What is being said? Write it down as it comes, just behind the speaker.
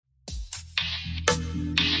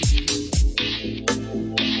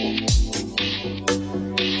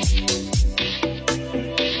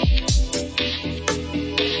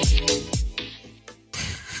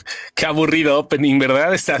aburrido opening,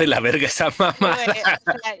 ¿verdad? Está de la verga esa mamá.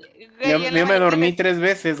 Yo me dormí 3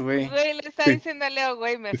 veces, güey. Güey, le está diciendo a Leo,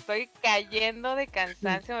 güey, me estoy cayendo de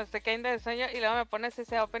cansancio, me estoy cayendo de sueño, y luego me pones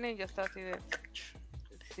ese opening y yo estoy así de...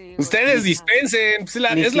 Sí, güey. Ustedes dispensen, pues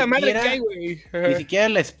es la madre que hay, güey. Ni siquiera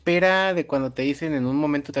la espera de cuando te dicen en un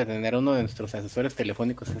momento te atenderá uno de nuestros asesores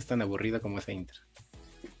telefónicos es tan aburrido como esa intro.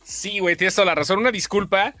 Sí, güey, tienes toda la razón. Una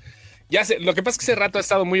disculpa. Ya sé, lo que pasa es que ese rato ha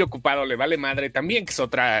estado muy ocupado, le vale madre también, que es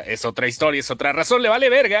otra historia, es otra razón, le vale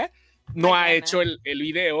verga. No ha hecho el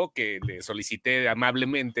video que le solicité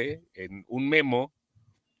amablemente en un memo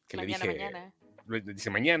que Mañana. le dice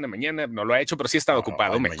mañana, no lo ha hecho, pero sí ha estado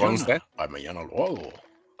ocupado, me consta. Mañana lo hago.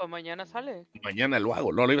 O mañana sale. Mañana lo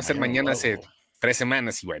hago, lo iba a hacer mañana hace 3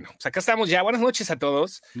 semanas y bueno, pues acá estamos ya. Buenas noches a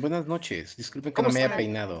todos. Buenas noches, disculpen que no me haya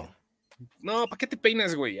peinado. No, ¿para qué te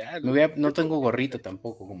peinas, güey? No tengo gorrito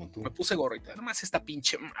tampoco como tú. Me puse gorrito, nomás esta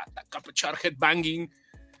pinche mata, capuchar, headbanging.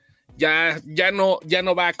 Ya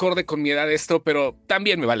no va acorde con mi edad esto, pero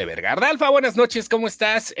también me vale verga. Ardalfa, buenas noches, ¿cómo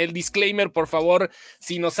estás? El disclaimer, por favor,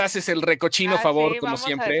 si nos haces el recochino favor, sí, como vamos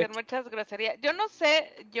siempre. A decir muchas groserías. Yo no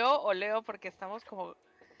sé, yo o Leo, porque estamos como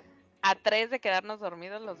a 3 de quedarnos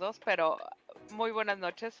dormidos los dos, pero muy buenas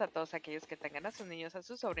noches a todos aquellos que tengan a sus niños, a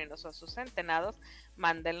sus sobrinos o a sus centenados.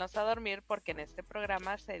 Mándenlos a dormir porque en este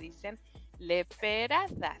programa se dicen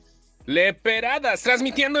leperadas. Leperadas,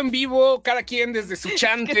 transmitiendo en vivo, cada quien desde su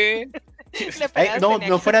chante.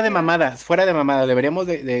 No, fuera de mamadas, deberíamos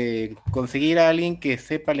de conseguir a alguien que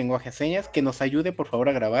sepa lenguaje de señas, que nos ayude por favor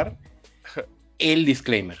a grabar el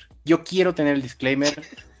disclaimer. Yo quiero tener el disclaimer,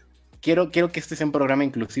 quiero que este sea un programa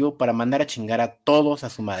inclusivo para mandar a chingar a todos a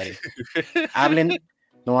su madre. Hablen,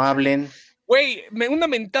 no hablen. Güey, una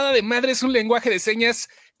mentada de madre es un lenguaje de señas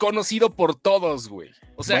conocido por todos, güey.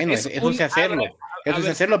 O sea, bueno, eso sé hacerlo. Eso es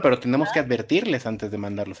hacerlo, pero tenemos que advertirles antes de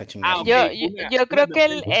mandarlos a chingar. Yo creo que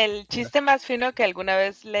el chiste más fino que alguna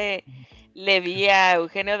vez le vi a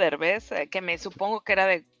Eugenio Derbez, que me supongo que era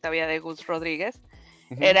todavía de Gus Rodríguez,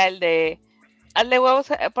 era el de hazle huevos,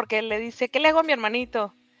 porque le dice, ¿qué le hago a mi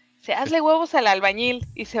hermanito? Dice, hazle huevos al albañil,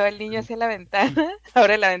 y se va el niño hacia la ventana,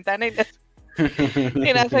 abre la ventana y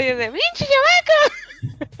las oyes de ¡pinche chamaco!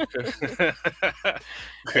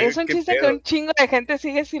 Es un chiste que un chingo de gente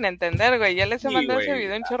sigue sin entender, güey. Ya les he mandado ese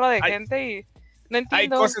video a un chorro de gente y no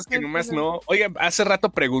entiendo. Hay cosas que nomás no. Oiga, hace rato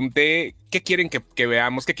pregunté qué quieren que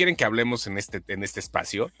veamos, qué quieren que hablemos en este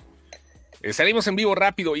espacio. Salimos en vivo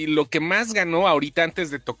rápido y lo que más ganó ahorita,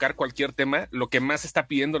 antes de tocar cualquier tema, lo que más está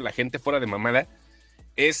pidiendo la gente fuera de mamada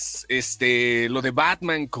es lo de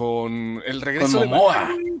Batman con el regreso con Momoa. de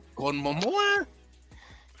Batman. Con Momoa.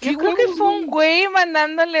 Yo creo que fue un güey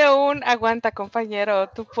mandándole aguanta, compañero,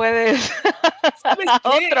 tú puedes. A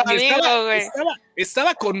otro amigo, güey.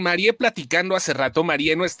 Estaba con María platicando hace rato,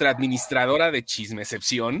 María, nuestra administradora de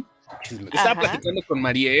Chismecepción. Estaba platicando con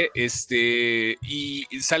María,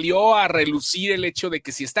 y salió a relucir el hecho de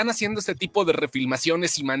que si están haciendo este tipo de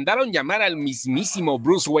refilmaciones y mandaron llamar al mismísimo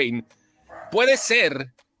Bruce Wayne, puede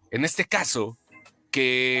ser, en este caso,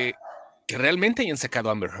 que realmente hayan sacado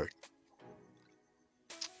a Amber Heard.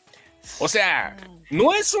 O sea,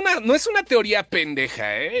 no es una teoría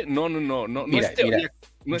pendeja, ¿eh? No Mira, es teoría.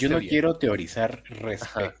 Yo no quiero teorizar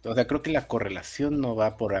respecto. O sea, creo que la correlación no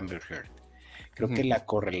va por Amber Heard. Creo que la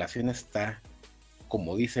correlación está,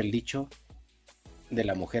 como dice el dicho, de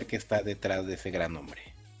la mujer que está detrás de ese gran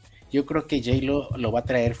hombre. Yo creo que J-Lo lo va a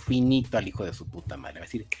traer finito al hijo de su puta madre. Va a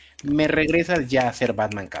decir, me regresas ya a ser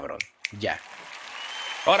Batman, cabrón. Ya.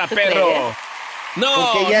 ¡Ahora, perro! ¡No!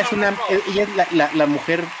 Porque ella es la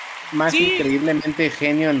mujer más increíblemente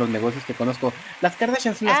genio en los negocios que conozco. Las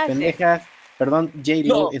Kardashian son unas pendejas. Sí. Perdón,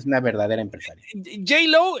 J-Lo es una verdadera empresaria.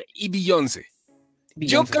 J-Lo y Beyoncé.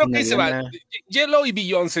 Yo creo que ahí se va. J-Lo y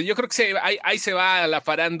Beyoncé. Yo creo que ahí se va a la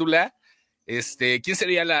farándula. ¿Quién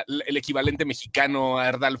sería el equivalente mexicano a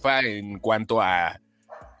Ardalfa en cuanto a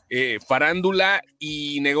farándula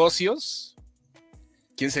y negocios?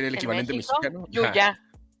 ¿Quién sería el equivalente mexicano? Yuya.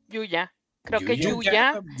 Creo que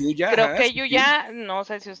Yuya, no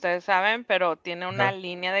sé si ustedes saben, pero tiene una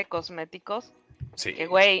línea de cosméticos. Sí. Que,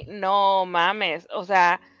 güey, no mames. O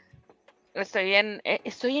sea, estoy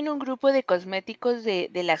en un grupo de cosméticos de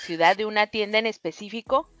la ciudad, de una tienda en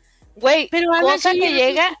específico. Güey, cosa que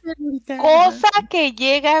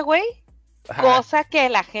llega, güey. Cosa que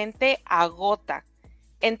la gente agota.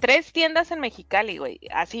 En 3 tiendas en Mexicali, güey.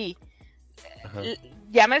 Así.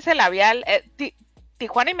 Llámese labial.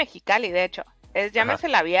 Tijuana y Mexicali, de hecho. Llámese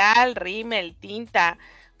labial, rímel, tinta,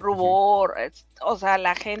 rubor. O sea,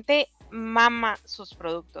 la gente mama sus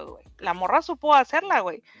productos, güey. La morra supo hacerla,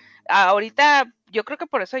 güey. Ahorita, yo creo que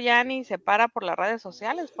por eso ya ni se para por las redes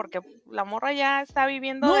sociales, porque la morra ya está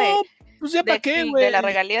viviendo Pues ya para qué, güey. De las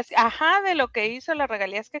regalías, ajá, de lo que hizo, las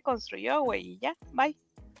regalías que construyó, güey, y ya, bye.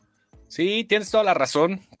 Sí, tienes toda la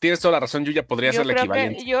razón, yo ya podría ser la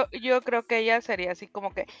equivalente. Yo creo que ella sería así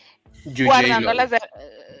como que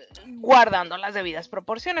guardando las debidas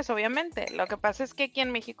proporciones, obviamente. Lo que pasa es que aquí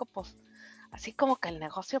en México, pues, así como que el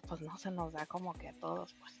negocio, pues, no se nos da como que a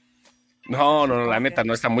todos, pues. No, la neta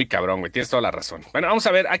no está muy cabrón, güey, tienes toda la razón. Bueno, vamos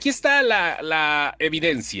a ver, aquí está la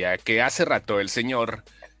evidencia que hace rato el señor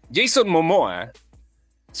Jason Momoa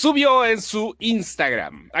subió en su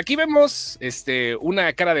Instagram. Aquí vemos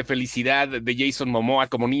una cara de felicidad de Jason Momoa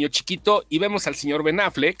como niño chiquito y vemos al señor Ben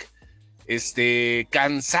Affleck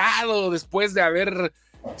cansado después de haber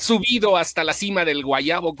subido hasta la cima del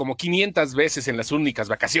Guayabo como 500 veces en las únicas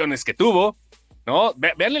vacaciones que tuvo, ¿no?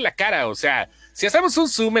 Veanle la cara, o sea, si hacemos un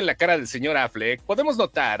zoom en la cara del señor Affleck, podemos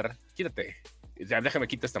notar, quítate, ya déjame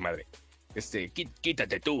quitar esta madre,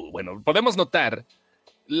 quítate tú, bueno, podemos notar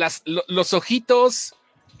los ojitos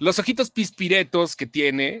pispiretos que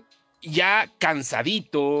tiene, ya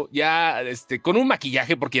cansadito, ya con un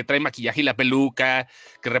maquillaje, porque ya trae maquillaje y la peluca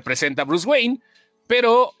que representa a Bruce Wayne,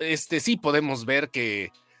 pero sí podemos ver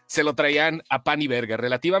que se lo traían a pan y verga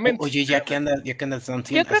relativamente. Oye, ya que anda yo creo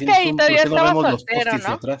que ahí todavía estaba soltero,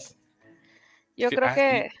 ¿no? Yo creo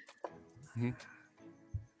que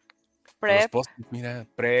Prep. Los post-its, mira,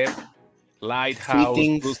 Prep, Lighthouse,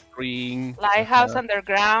 Blue Spring, Lighthouse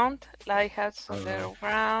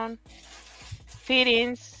Underground,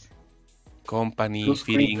 Fittings, Company, Blue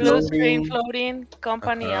Spring Floating,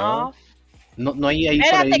 Company Off. No hay ahí.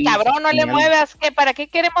 Espérate, cabrón, no le muevas. ¿Para qué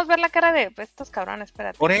queremos ver la cara de estos cabrones?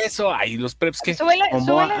 Espérate. Por eso, hay los preps que. Súbele.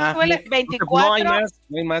 24.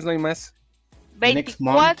 No hay más.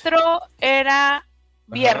 24 era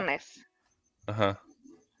viernes. Ajá.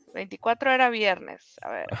 24 era viernes.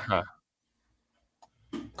 A ver. Ajá.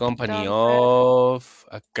 Company Off.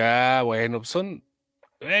 Acá, bueno, son.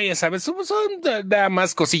 Ya sabes, son nada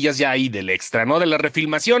más cosillas ya ahí del extra, ¿no? De las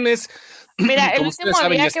refilmaciones. Mira, el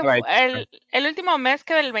último mes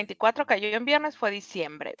que el 24 cayó en viernes fue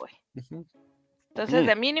diciembre, güey. Entonces,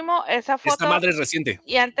 de mínimo, esa foto. Esta madre es reciente.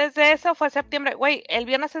 Y antes de eso fue septiembre. Güey, el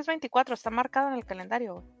viernes es 24, está marcado en el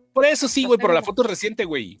calendario, güey. Por eso sí, güey, pero la foto es reciente,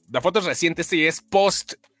 güey. La foto es reciente, ya es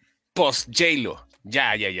post J-Lo.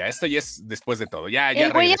 Ya. Esto ya es después de todo.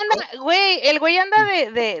 El güey anda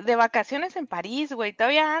de vacaciones en París, güey.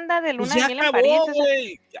 Todavía anda de luna de miel en París.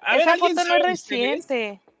 Esa foto no es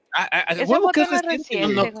reciente. Esa foto no es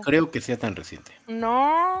reciente. No creo que sea tan reciente.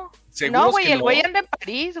 No, güey, el güey anda en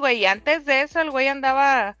París, güey. Antes de eso, el güey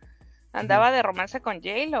andaba de romance con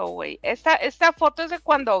J-Lo, güey. Esta foto es de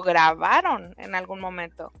cuando grabaron en algún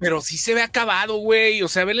momento. Pero sí se ve acabado, güey. O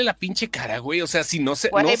sea, vele la pinche cara, güey. O sea, si no se.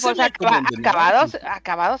 Güey, no pues se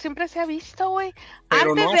acabado siempre se ha visto, güey.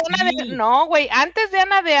 Antes de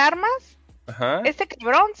Ana de Armas, este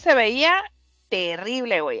cabrón se veía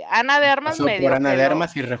terrible, güey. Ana de Armas pasó por Ana de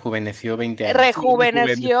Armas y rejuveneció 20 años.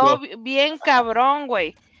 Rejuveneció bien cabrón,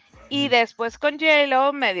 güey. Y después con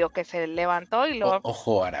J-Lo medio que se levantó y luego...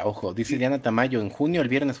 Ojo. Dice Diana Tamayo, en junio el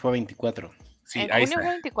viernes fue 24. Sí, en junio fue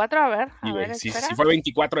 24, a ver, sí, fue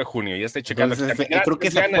 24 de junio, ya estoy checando. Entonces, creo que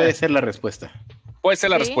esa puede ser la respuesta. Puede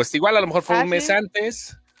ser la respuesta. Igual a lo mejor fue un mes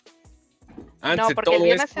antes. No, porque el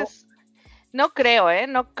viernes es... No creo,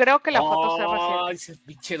 no creo que la foto sea reciente. Ay, ese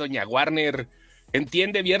pinche doña Warner...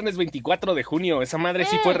 Entiende, viernes 24 de junio. Esa madre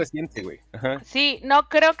sí fue reciente, güey. Ajá. Sí, no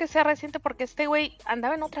creo que sea reciente porque este güey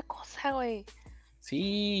andaba en otra cosa, güey.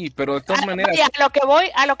 Sí, pero de todas maneras.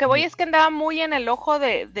 A lo que voy es que andaba muy en el ojo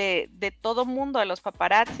de todo mundo, de los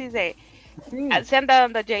paparazzis, se anda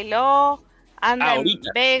dando J-Lo, anda en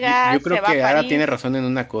Vegas. Yo creo que Ara tiene razón en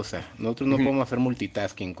una cosa. Nosotros no podemos hacer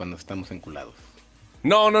multitasking cuando estamos enculados.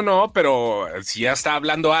 No, pero si ya está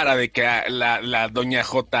hablando Ara de que la doña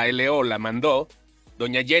JLO la mandó.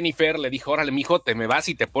 Doña Jennifer le dijo, órale, mijo, te me vas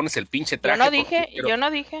y te pones el pinche traje. Yo no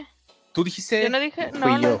dije. ¿Tú dijiste? Yo no dije,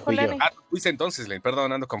 fui yo. Tú dices entonces,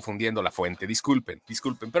 perdón, ando confundiendo la fuente, disculpen.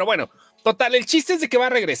 Pero bueno, total, el chiste es de que va a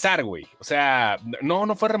regresar, güey. O sea,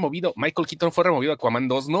 no fue removido. Michael Keaton fue removido a Aquaman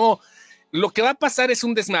 2, no. Lo que va a pasar es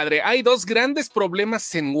un desmadre. Hay dos grandes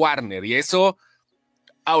problemas en Warner y eso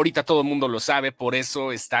ahorita todo el mundo lo sabe, por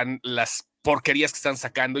eso están las porquerías que están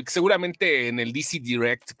sacando y que seguramente en el DC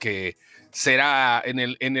Direct, que será en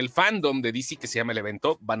el fandom de DC, que se llama el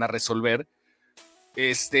evento, van a resolver.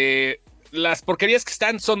 Las porquerías que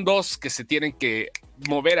están son dos que se tienen que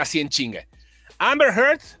mover así en chinga. Amber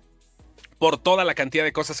Heard, por toda la cantidad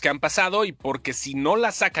de cosas que han pasado y porque si no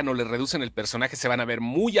la sacan o le reducen el personaje se van a ver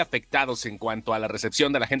muy afectados en cuanto a la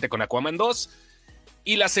recepción de la gente con Aquaman 2.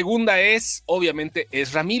 Y la segunda es, obviamente,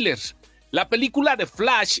 Ezra Miller. La película de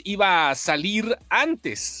Flash iba a salir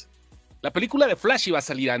antes La película de Flash iba a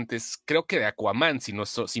salir antes, creo que de Aquaman,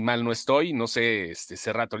 si mal no estoy, no sé,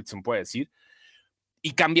 Serrato ahorita se me puede decir,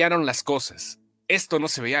 y cambiaron las cosas. Esto no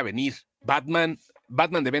se veía venir. Batman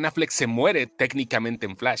de Ben Affleck se muere técnicamente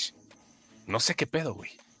en Flash. No sé qué pedo,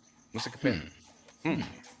 güey. No sé qué pedo.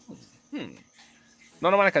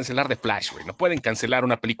 No van a cancelar de Flash, güey. No pueden cancelar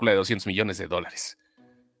una película de $200 millones.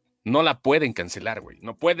 No la pueden cancelar, güey.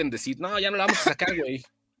 No pueden decir, no, ya no la vamos a sacar, güey.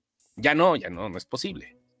 Ya no es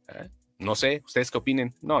posible. No sé, ¿ustedes qué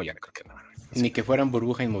opinen? No, ya no creo que no. Ni que fueran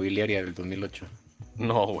burbuja inmobiliaria del 2008.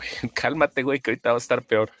 No, güey, cálmate, güey, que ahorita va a estar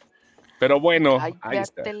peor. Pero bueno, ahí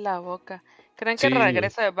está. Cállate la boca. ¿Creen que el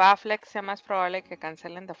regreso de Batfleck sea más probable que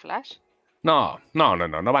cancelen The Flash? No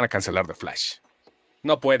van a cancelar The Flash.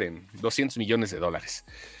 No pueden, $200 millones.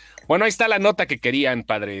 Bueno, ahí está la nota que querían,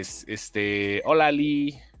 padres. Hola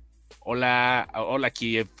Ali, hola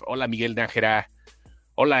Kiev, hola Miguel Nájera,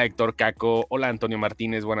 hola Héctor Caco, hola Antonio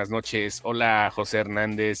Martínez, buenas noches, hola José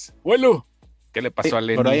Hernández. Bueno, ¿qué le pasó a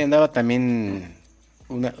Lenny? Por ahí andaba también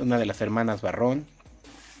una de las hermanas Barrón.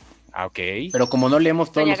 Ah, ok. Pero como no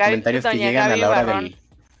leemos todos los comentarios que llegan a la hora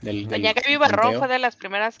del Doña Gaby Barrón fue de las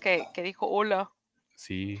primeras que dijo hola.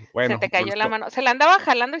 Sí, bueno. Se te cayó la mano. Se la andaba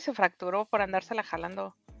jalando y se fracturó por andársela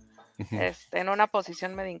jalando en una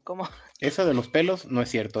posición medio incómoda. Eso de los pelos no es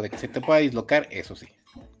cierto, de que se te pueda dislocar, eso sí.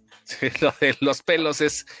 Sí, lo de los pelos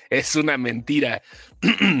es una mentira.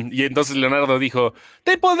 Y entonces Leonardo dijo,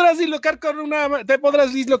 ¿te podrás dislocar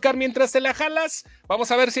mientras te la jalas? Vamos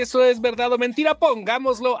a ver si eso es verdad o mentira,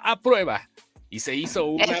 pongámoslo a prueba. Y se hizo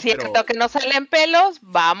una, es cierto que no salen pelos,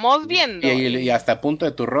 vamos viendo. Y hasta a punto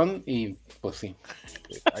de turrón, y pues sí.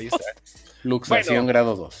 Ahí está. Luxación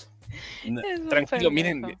grado 2. Tranquilo,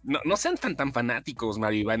 miren, no sean tan fanáticos,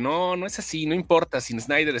 Mariva. No es así, no importa si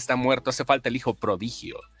Snyder está muerto, hace falta el hijo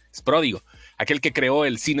prodigio. Es pródigo, aquel que creó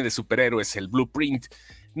el cine de superhéroes, el Blueprint.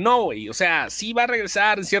 No, güey, o sea, sí va a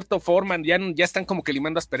regresar en cierta forma, ya están como que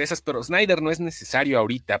limando asperezas, pero Snyder no es necesario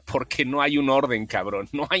ahorita porque no hay un orden, cabrón.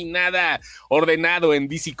 No hay nada ordenado en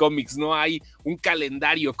DC Comics, no hay un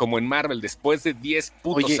calendario como en Marvel después de 10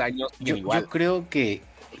 putos años. Yo creo que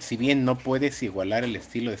si bien no puedes igualar el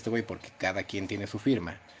estilo de este güey porque cada quien tiene su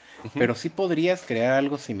firma, pero sí podrías crear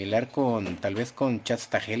algo similar tal vez con Chad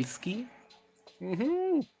Stahelski.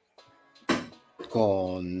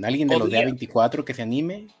 Con alguien de los de A24 que se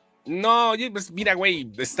anime. No, pues mira,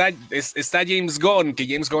 güey, está James Gunn, que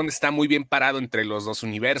James Gunn está muy bien parado entre los dos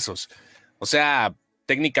universos. O sea,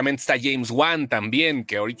 técnicamente está James Wan también,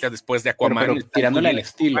 que ahorita después de Aquaman... Pero tirándole al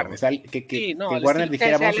estilo. O sea, que Warner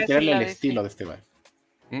dijera, vamos a tirarle al estilo de este güey.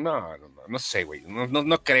 No sé, güey.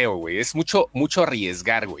 No creo, güey. Es mucho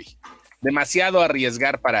arriesgar, güey. Demasiado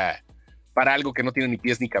arriesgar para algo que no tiene ni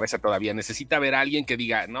pies ni cabeza todavía. Necesita ver a alguien que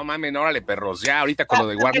diga, no mames, órale, perros, ya ahorita con lo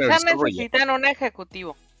de Warner. Necesitan un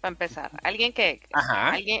ejecutivo, para empezar. Alguien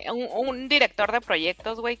un director de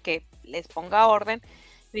proyectos, güey, que les ponga orden.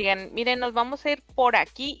 Digan, miren, nos vamos a ir por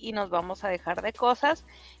aquí y nos vamos a dejar de cosas.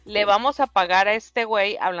 Le vamos a pagar a este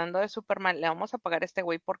güey, hablando de Superman, le vamos a pagar a este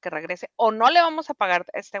güey porque regrese, o no le vamos a pagar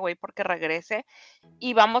a este güey porque regrese,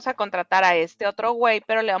 y vamos a contratar a este otro güey,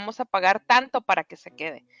 pero le vamos a pagar tanto para que se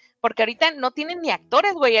quede. Porque ahorita no tienen ni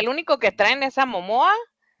actores, güey. El único que traen es a Momoa,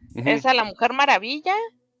 es a la Mujer Maravilla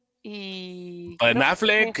y... Ben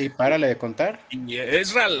Affleck. Y párale de contar. Y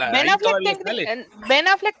Ezra, Ben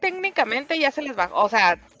Affleck técnicamente ya se les va. O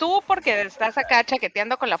sea, tú porque estás acá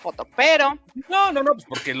chaqueteando con la foto, pero... No, pues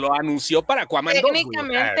porque lo anunció para Aquaman 2.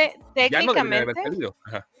 Técnicamente.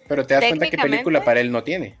 Pero te das cuenta que película para él no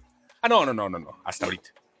tiene. No, hasta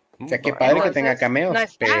ahorita. O sea, qué padre que tenga cameos,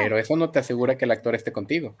 pero eso no te asegura que el actor esté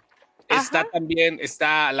contigo.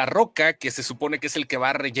 Está La Roca, que se supone que es el que va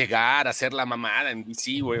a llegar a hacer la mamada en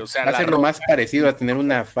DC, güey. O sea, va a ser lo más parecido a tener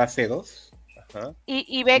una fase 2. Ajá.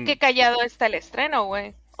 Y ve que callado está el estreno,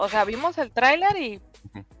 güey. O sea, vimos el tráiler y...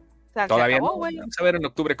 Todavía acabó, no. Vamos a ver en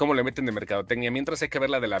octubre cómo le meten de mercadotecnia. Mientras hay que ver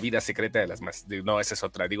la de la vida secreta de esa es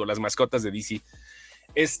otra. Digo, las mascotas de DC.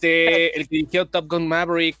 El que dirigió Top Gun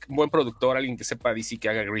Maverick, buen productor, alguien que sepa DC que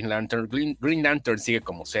haga Green Lantern. Green Lantern sigue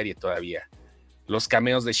como serie todavía. Los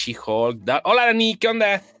cameos de She-Hulk. Hola Dani, ¿qué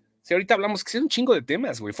onda? Si ahorita hablamos, que es un chingo de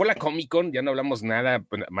temas, güey. Fue la Comic Con, ya no hablamos nada,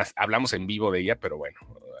 más hablamos en vivo de ella, pero bueno,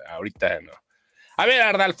 ahorita no. A ver,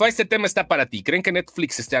 Ardalfa, este tema está para ti. ¿Creen que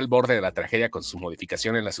Netflix esté al borde de la tragedia con su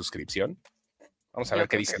modificación en la suscripción? Vamos a ver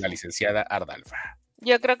qué dice la licenciada Ardalfa.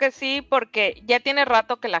 Yo creo que sí, porque ya tiene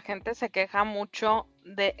rato que la gente se queja mucho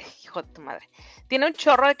de... Hijo de tu madre. Tiene un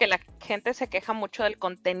chorro de que la gente se queja mucho del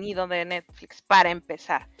contenido de Netflix, para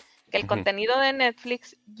empezar. Que el contenido de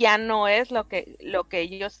Netflix ya no es lo que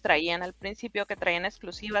ellos traían al principio, que traían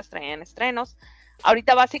exclusivas, traían estrenos.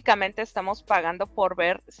 Ahorita básicamente estamos pagando por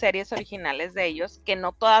ver series originales de ellos que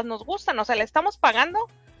no todas nos gustan, o sea, le estamos pagando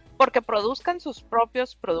porque produzcan sus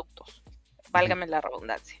propios productos, válgame la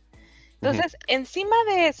redundancia. Entonces, encima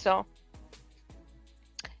de eso,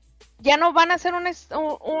 ya no van a ser un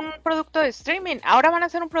producto de streaming, ahora van a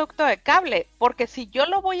ser un producto de cable, porque si yo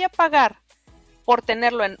lo voy a pagar por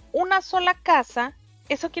tenerlo en una sola casa,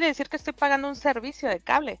 eso quiere decir que estoy pagando un servicio de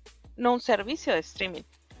cable, no un servicio de streaming.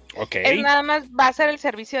 Okay. Es nada más, va a ser el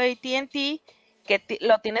servicio de AT&T, que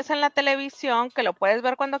lo tienes en la televisión, que lo puedes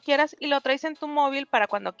ver cuando quieras y lo traes en tu móvil para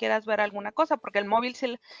cuando quieras ver alguna cosa, porque el móvil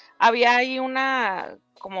sí había ahí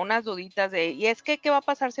como unas duditas y es que, ¿qué va a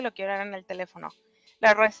pasar si lo quiero ver en el teléfono?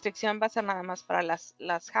 La restricción va a ser nada más para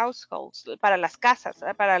las households, para las casas,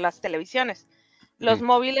 para las televisiones. Los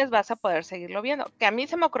móviles vas a poder seguirlo viendo, que a mí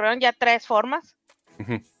se me ocurrieron ya 3 formas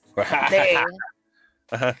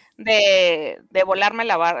de volarme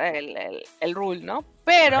el rule, ¿no?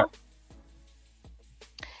 Pero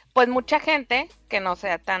pues mucha gente que no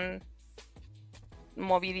sea tan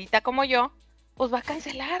movidita como yo, pues va a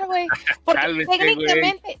cancelar, güey. Porque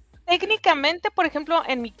técnicamente, por ejemplo,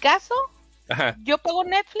 en mi caso, yo pago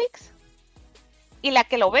Netflix y la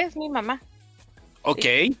que lo ve es mi mamá. Ok.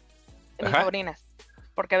 ¿Sí? Mis sobrinas,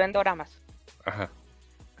 porque ven doramas.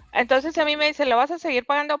 Entonces a mí me dice, ¿lo vas a seguir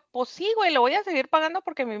pagando? Pues sí, güey, lo voy a seguir pagando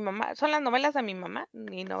porque mi mamá, son las novelas de mi mamá,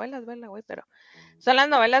 ni novelas, vela, güey, pero son las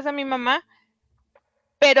novelas de mi mamá.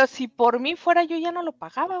 Pero si por mí fuera, yo ya no lo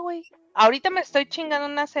pagaba, güey. Ahorita me estoy chingando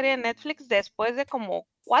una serie de Netflix después de como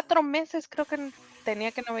 4 meses, creo que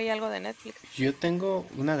tenía que no veía algo de Netflix. Yo tengo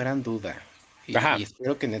una gran duda. Y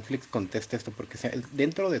espero que Netflix conteste esto, porque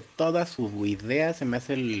dentro de toda su idea se me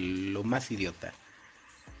hace lo más idiota.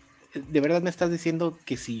 ¿De verdad me estás diciendo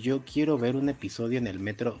que si yo quiero ver un episodio en el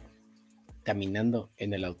metro, caminando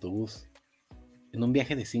en el autobús, en un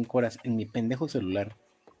viaje de 5 horas, en mi pendejo celular,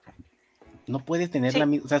 no puedes tener la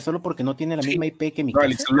misma, o sea, solo porque no tiene la misma IP que mi casa?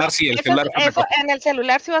 El celular sí, el celular. Eso, en el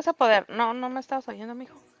celular sí vas a poder. No me estabas oyendo,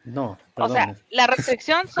 mijo. No, perdón. O sea, la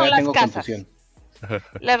restricción son las casas.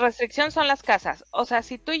 La restricción son las casas. O sea,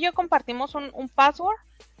 si tú y yo compartimos un password,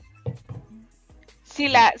 si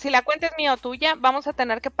la cuenta es mía o tuya, vamos a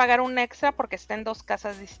tener que pagar un extra porque está en 2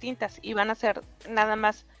 casas distintas y van a ser nada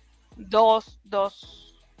más dos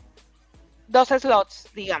slots,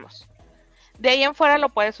 digamos. De ahí en fuera lo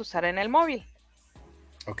puedes usar en el móvil.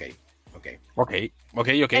 Ok.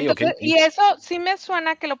 Entonces, y eso sí me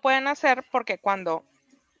suena que lo pueden hacer porque cuando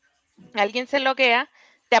alguien se loguea,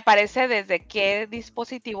 te aparece desde qué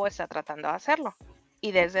dispositivo está tratando de hacerlo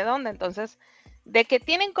y desde dónde. Entonces, de que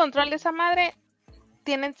tienen control de esa madre,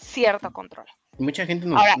 tienen cierto control. Mucha gente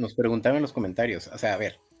nos preguntaba en los comentarios, o sea, a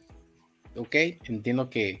ver, ok,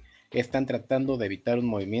 entiendo que están tratando de evitar un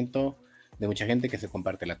movimiento de mucha gente que se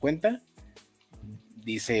comparte la cuenta.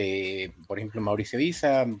 Dice, por ejemplo, Mauricio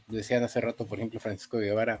Isa, decían hace rato, por ejemplo, Francisco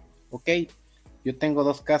Guevara, ok, yo tengo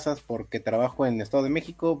 2 casas porque trabajo en Estado de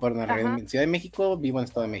México, en Ciudad de México, vivo en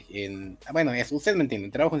Estado de México. Bueno, eso, ustedes me entienden,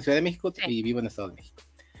 trabajo en Ciudad de México y vivo en Estado de México.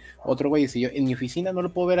 Otro güey dice, yo en mi oficina no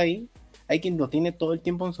lo puedo ver ahí, hay quien lo tiene todo el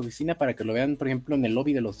tiempo en su oficina para que lo vean, por ejemplo, en el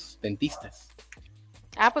lobby de los dentistas.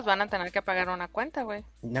 Pues van a tener que pagar una cuenta, güey.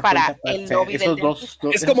 Para el lobby del dentista.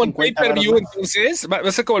 Es como el pay-per-view, entonces. Va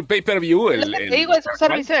a ser como el pay-per-view. Te digo, es un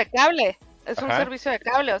servicio de cable. Es un servicio de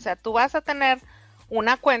cable. O sea, tú vas a tener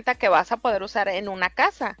una cuenta que vas a poder usar en una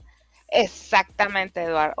casa. Exactamente,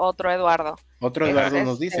 Eduardo. Otro Eduardo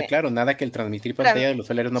nos dice, claro, nada que el transmitir pantalla de los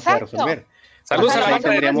celulares no pueda resolver. Saludos a la banda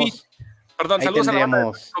de Twitch. Perdón, saludos a la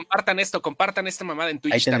banda. Compartan esta mamada en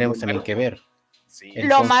Twitch. Ahí tendríamos también que ver. Sí.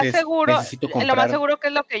 Entonces, lo más seguro que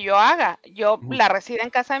es lo que yo haga. Yo la resido en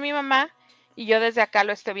casa de mi mamá y yo desde acá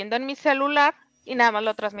lo estoy viendo en mi celular y nada más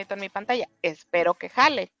lo transmito en mi pantalla. Espero que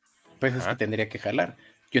jale. Pues es que tendría que jalar.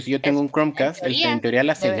 Si yo tengo un Chromecast, en teoría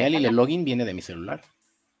la señal y el login viene de mi celular.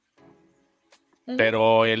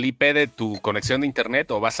 Pero el IP de tu conexión de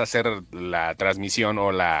internet, o vas a hacer la transmisión o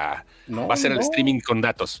vas a hacer el streaming con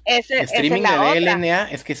datos. Streaming de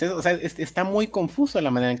LNA, es que está muy confuso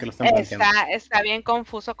la manera en que lo están planteando. Está bien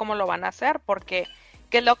confuso cómo lo van a hacer, porque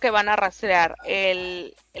 ¿qué es lo que van a rastrear?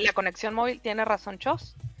 La conexión móvil, tiene razón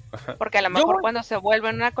Chos, porque a lo mejor cuando se vuelve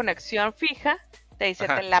una conexión fija, te dice,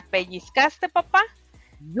 te la pellizcaste, papá.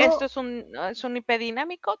 Esto es un IP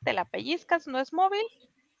dinámico, te la pellizcas, no es móvil.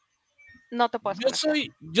 No te puedes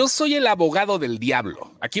yo soy el abogado del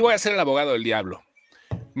diablo. Aquí voy a ser el abogado del diablo.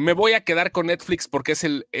 Me voy a quedar con Netflix porque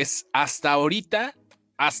es hasta ahorita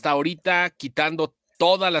quitando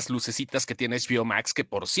todas las lucecitas que tiene HBO Max, que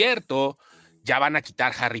por cierto, ya van a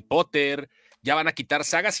quitar Harry Potter, ya van a quitar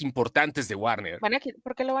sagas importantes de Warner.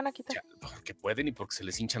 ¿Por qué lo van a quitar? Ya, porque pueden y porque se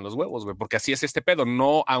les hinchan los huevos, güey, porque así es este pedo.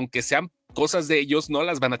 No, aunque sean cosas de ellos, no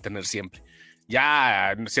las van a tener siempre.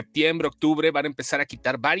 Ya en septiembre, octubre van a empezar a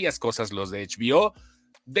quitar varias cosas los de HBO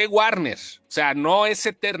de Warner. O sea, no es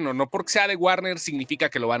eterno, no porque sea de Warner significa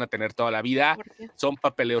que lo van a tener toda la vida. Son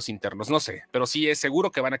papeleos internos, no sé, pero sí es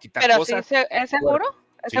seguro que van a quitar cosas. ¿Pero sí es seguro?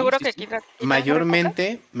 ¿Es seguro que quitan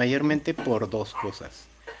mayormente por dos cosas.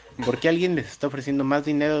 ¿Porque alguien les está ofreciendo más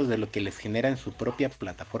dinero de lo que les genera en su propia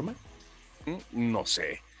plataforma? No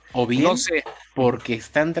sé. O bien no sé. Porque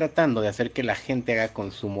están tratando de hacer que la gente haga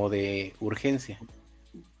consumo de urgencia,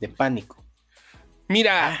 de pánico.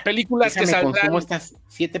 Mira, películas que saldrán. Consumo estas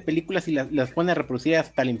 7 películas y las pone a reproducir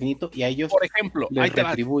hasta el infinito y a ellos, por ejemplo, les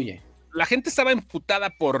retribuye. La gente estaba emputada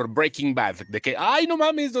por Breaking Bad, de que, ay, no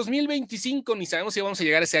mames, 2025, ni sabemos si vamos a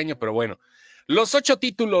llegar ese año, pero bueno. Los 8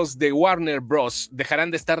 títulos de Warner Bros.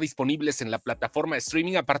 Dejarán de estar disponibles en la plataforma de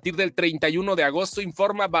streaming a partir del 31 de agosto,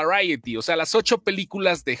 informa Variety. O sea, las 8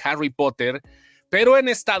 películas de Harry Potter, pero en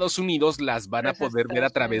Estados Unidos las van a poder ver a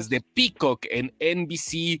través de Peacock en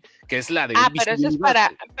NBC, que es la de NBC.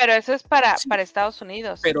 Pero eso es para Estados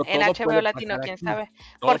Unidos. Pero en HBO Latino, quién sabe.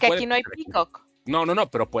 Porque aquí no hay Peacock. No,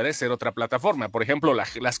 pero puede ser otra plataforma. Por ejemplo,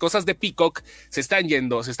 las cosas de Peacock se están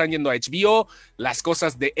yendo a HBO, las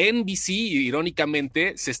cosas de NBC,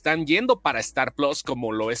 irónicamente, se están yendo para Star Plus,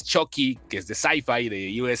 como lo es Chucky, que es de Sci-Fi,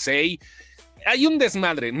 de USA. Hay un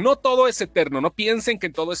desmadre, no todo es eterno, no piensen que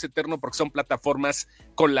todo es eterno porque son plataformas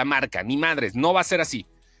con la marca, ni madres, no va a ser así.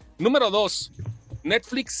 Número 2,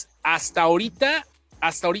 Netflix hasta ahorita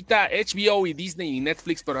HBO y Disney y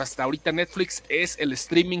Netflix, pero hasta ahorita Netflix es el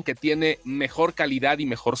streaming que tiene mejor calidad y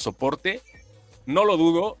mejor soporte, no lo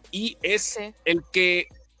dudo, y es el que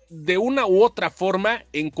de una u otra forma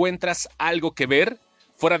encuentras algo que ver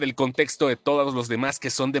fuera del contexto de todos los demás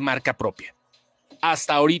que son de marca propia.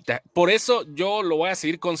 Hasta ahorita, por eso yo lo voy a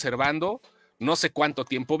seguir conservando, no sé cuánto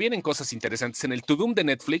tiempo, vienen cosas interesantes en el To-Doom de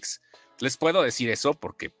Netflix. Les puedo decir eso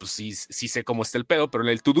porque pues sí sé cómo está el pedo, pero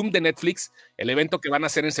en el To-Doom de Netflix, el evento que van a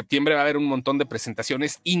hacer en septiembre, va a haber un montón de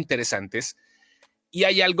presentaciones interesantes y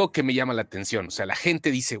hay algo que me llama la atención. O sea, la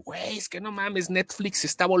gente dice, güey, es que no mames, Netflix se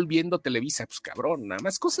está volviendo Televisa. Pues cabrón, nada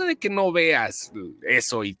más cosa de que no veas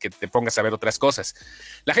eso y que te pongas a ver otras cosas.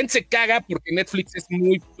 La gente se caga porque Netflix es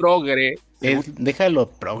muy progre. Déjalo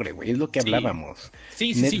progre, güey, es lo que hablábamos.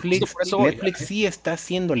 Sí, Netflix sí está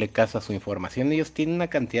haciéndole caso a su información. Ellos tienen una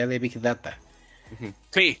cantidad de Big Data.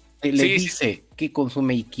 Sí. Le dice qué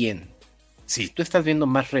consume y quién. Sí. Si tú estás viendo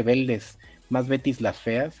más rebeldes, más Betis las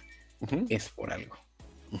feas, es por algo.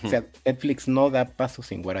 O sea, Netflix no da paso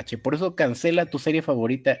sin guarache. Por eso cancela tu serie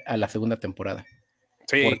favorita a la segunda temporada.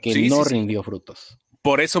 Porque no rindió frutos.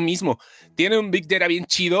 Por eso mismo, tiene un Big Data bien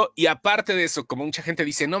chido y aparte de eso, como mucha gente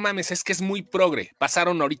dice, no mames, es que es muy progre.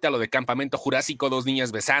 Pasaron ahorita lo de Campamento Jurásico, 2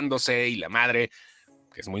 niñas besándose y la madre,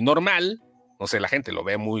 que es muy normal. No sé, la gente lo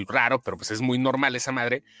ve muy raro, pero pues es muy normal esa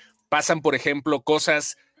madre. Pasan, por ejemplo,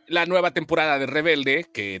 cosas... La nueva temporada de Rebelde,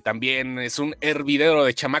 que también es un hervidero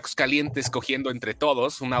de chamacos calientes cogiendo entre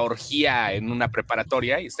todos, una orgía en una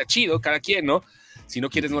preparatoria, y está chido, cada quien, ¿no? Si no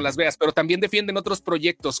quieres, no las veas, pero también defienden otros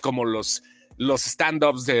proyectos como los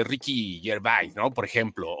stand-ups de Ricky Gervais, ¿no? Por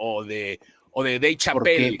ejemplo, o de Dave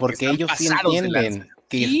Chappelle. Porque ellos sí entienden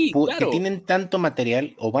que tienen tanto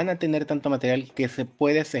material, o van a tener tanto material, que se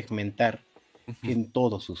puede segmentar en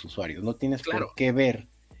todos sus usuarios. No tienes por qué ver...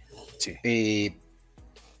 Sí.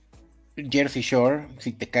 Jersey Shore,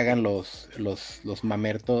 si te cagan los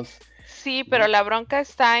mamertos. Sí, pero la bronca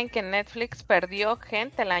está en que Netflix perdió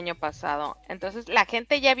gente el año pasado. Entonces la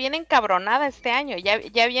gente ya viene encabronada este año,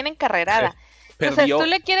 ya viene encarrerada. Entonces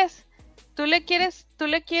tú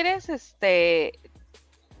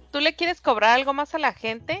le quieres cobrar algo más a la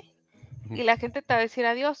gente y la gente te va a decir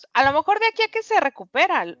adiós. A lo mejor de aquí a que se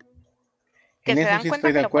recupera. Que en se eso dan sí cuenta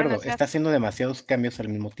estoy de acuerdo. Está haciendo demasiados cambios al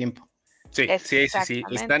mismo tiempo. Sí.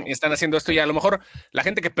 Están haciendo esto y a lo mejor la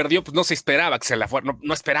gente que perdió pues no se esperaba que se la fuera,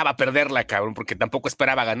 no esperaba perderla, cabrón, porque tampoco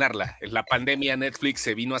esperaba ganarla. En la pandemia Netflix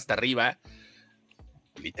se vino hasta arriba,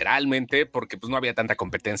 literalmente, porque pues no había tanta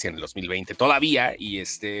competencia en el 2020 todavía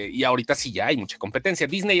y ahorita sí ya hay mucha competencia.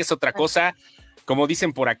 Disney es otra cosa, como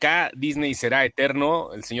dicen por acá, Disney será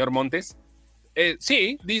eterno, el señor Montes.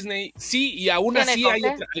 Sí, Disney, sí, y aún así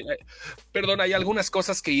hay algunas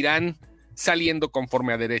cosas que irán saliendo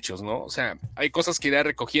conforme a derechos, ¿no? O sea, hay cosas que irá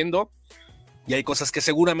recogiendo y hay cosas que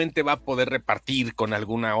seguramente va a poder repartir con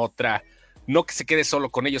alguna otra, no que se quede solo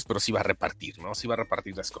con ellos, pero sí va a repartir, ¿no? Sí va a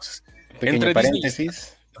repartir las cosas. Pequeño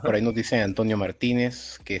paréntesis, por ahí nos dice Antonio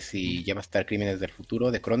Martínez que si ya va a estar Crímenes del Futuro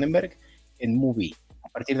de Cronenberg en Movie, a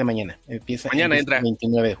partir de mañana. Empieza entra. El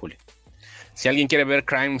 29 de julio. Si alguien quiere ver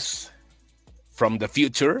Crimes from the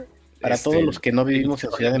Future. Para todos los que no vivimos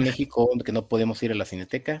en Ciudad de México, que no podemos ir a la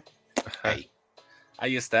Cineteca,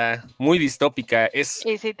 ahí está, muy distópica.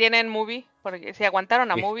 Y si tienen Movie, porque si aguantaron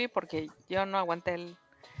a Movie, porque yo no aguanté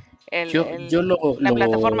la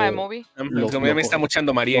plataforma de Movie. Me está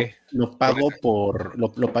mochando María. Lo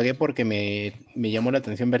pagué porque me llamó la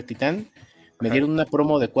atención ver Titán. Me dieron una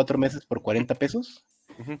promo de 4 meses por 40 pesos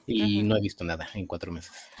y no he visto nada en 4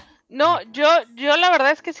 meses. No, yo la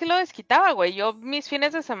verdad es que sí lo desquitaba, güey. Yo mis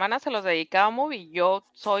fines de semana se los dedicaba a Movie. Yo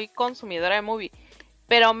soy consumidora de Movie.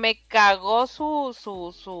 Pero me cagó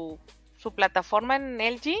su plataforma en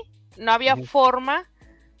LG. No había forma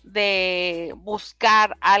de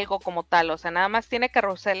buscar algo como tal. O sea, nada más tiene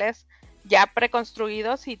carruseles ya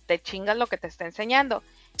preconstruidos y te chingas lo que te está enseñando.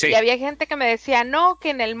 Sí. Y había gente que me decía, no,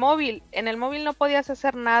 que en el móvil no podías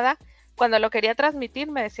hacer nada. Cuando lo quería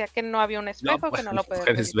transmitir me decía que no había un espejo, que no lo podías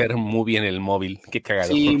puedes ver Movie en el móvil. Qué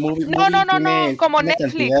cagado. Sí, no, como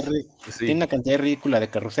Netflix. Tiene una cantidad ridícula de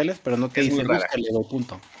carruseles, pero no te dice búscale o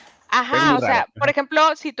punto. Ajá, o sea, por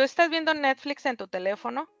ejemplo, si tú estás viendo Netflix en tu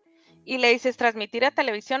teléfono y le dices transmitir a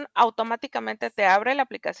televisión, automáticamente te abre la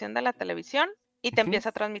aplicación de la televisión y te empieza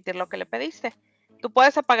a transmitir lo que le pediste. Tú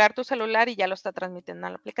puedes apagar tu celular y ya lo está transmitiendo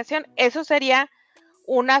en la aplicación. Eso sería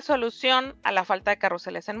una solución a la falta de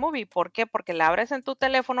carruseles en Movie. ¿Por qué? Porque la abres en tu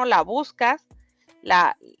teléfono, la buscas,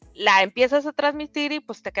 la empiezas a transmitir y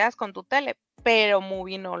pues te quedas con tu tele, pero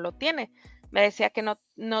Movie no lo tiene. Me decía que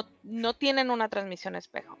no tienen una transmisión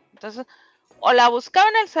espejo. Entonces, o la buscaba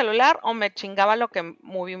en el celular o me chingaba lo que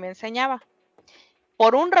Movie me enseñaba.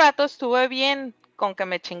 Por un rato estuve bien con que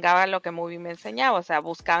me chingaba lo que Movie me enseñaba. O sea,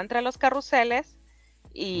 buscaba entre los carruseles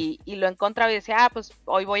y lo encontraba y decía, pues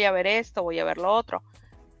hoy voy a ver esto, voy a ver lo otro.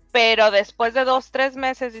 Pero después de 2-3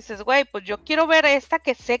 meses dices, güey, pues yo quiero ver esta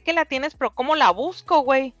que sé que la tienes, pero ¿cómo la busco,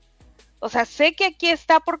 güey? O sea, sé que aquí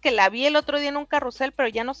está porque la vi el otro día en un carrusel, pero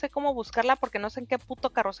ya no sé cómo buscarla porque no sé en qué puto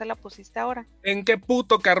carrusel la pusiste ahora. ¿En qué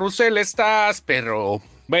puto carrusel estás? Pero,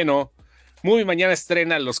 bueno, Movie mañana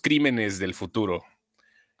estrena Los Crímenes del Futuro.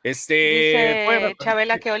 Dice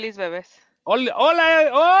Chabela que Olis bebés.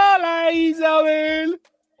 Hola Isabel.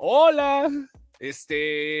 Hola.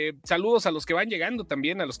 Saludos a los que van llegando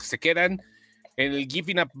también, a los que se quedan. En el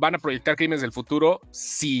Gifin van a proyectar Crímenes del Futuro.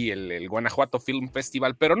 Sí, el Guanajuato Film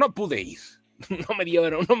Festival, pero no pude ir. No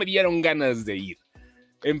me dieron ganas de ir.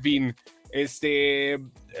 En fin,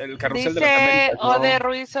 el carrusel de las Américas. Dice Ode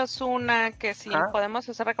Ruiz Osuna que si podemos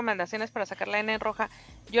hacer recomendaciones para sacar la N roja.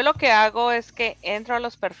 Yo lo que hago es que entro a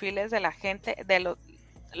los perfiles de la gente, de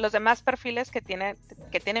los demás perfiles que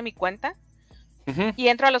tiene mi cuenta. Y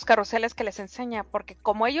entro a los carruseles que les enseña, porque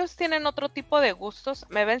como ellos tienen otro tipo de gustos,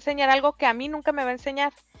 me va a enseñar algo que a mí nunca me va a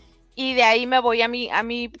enseñar, y de ahí me voy a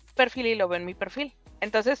mi perfil y lo veo en mi perfil.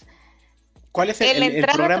 Entonces, ¿cuál es el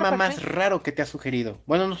programa más raro que te ha sugerido?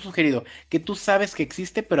 Bueno, no sugerido, que tú sabes que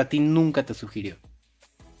existe, pero a ti nunca te sugirió.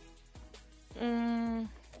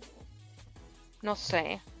 No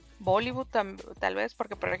sé, Bollywood tal vez,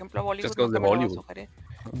 porque por ejemplo Bollywood nunca me lo va a sugerir.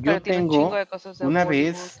 Yo tengo una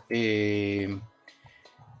vez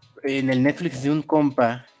en el Netflix de un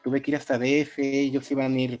compa, tuve que ir hasta DF, ellos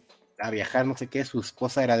iban a ir a viajar, no sé qué, su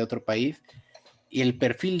esposa era de otro país, y el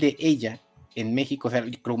perfil de ella en México, o sea,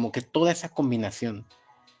 como que toda esa combinación,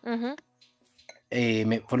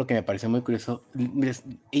 fue lo que me pareció muy curioso.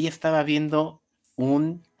 Ella estaba viendo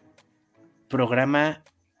un programa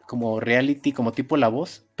como reality, como tipo La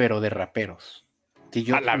Voz, pero de raperos. Que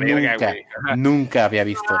yo nunca había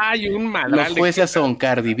visto. Los jueces son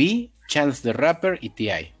Cardi B, Chance the Rapper y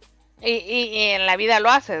T.I. Y en la vida lo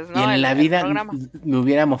haces, ¿no? Y en la vida me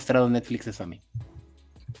hubiera mostrado Netflix eso a mí.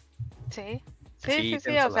 Sí,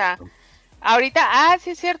 o sea, ahorita, sí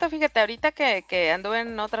es cierto, fíjate, ahorita que anduve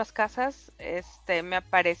en otras casas, me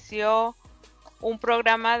apareció un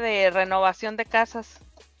programa de renovación de casas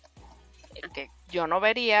que yo no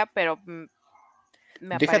vería, pero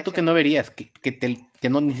deja tú que no verías, que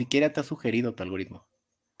no ni siquiera te ha sugerido tu algoritmo.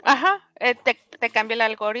 Ajá, te cambia el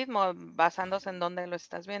algoritmo basándose en dónde lo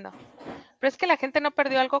estás viendo. Pero es que la gente no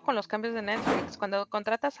perdió algo con los cambios de Netflix. Cuando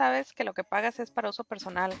contratas sabes que lo que pagas es para uso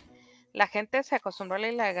personal. La gente se acostumbró a la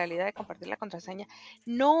ilegalidad de compartir la contraseña.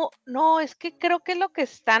 No, es que creo que es lo que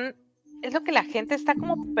la gente está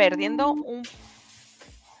como perdiendo un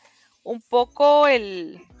poco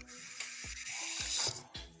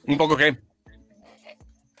 ¿Un poco qué?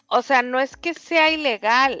 O sea, no es que sea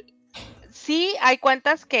ilegal. Sí, hay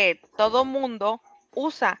cuentas que todo mundo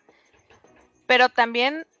usa, pero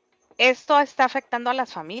también esto está afectando a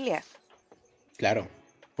las familias. Claro.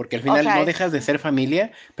 Porque al final O sea, no dejas de ser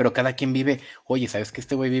familia, pero cada quien vive, oye, ¿sabes que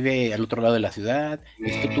este güey vive al otro lado de la ciudad?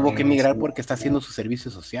 Este tuvo que emigrar porque está haciendo su servicio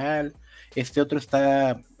social, este otro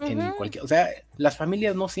está en cualquier... O sea, las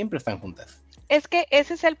familias no siempre están juntas. Es que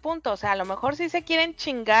ese es el punto, o sea, a lo mejor sí se quieren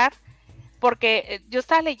chingar, porque yo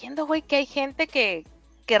estaba leyendo, güey, que hay gente que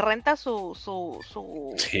renta su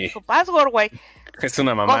password, güey. Es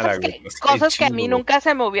una mamada, güey. Cosas que a mí nunca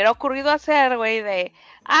se me hubiera ocurrido hacer, güey, de,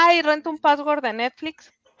 rento un password de Netflix.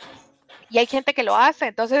 Y hay gente que lo hace,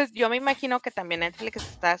 entonces yo me imagino que también Netflix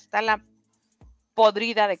está la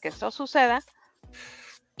podrida de que esto suceda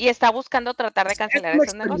y está buscando tratar de cancelar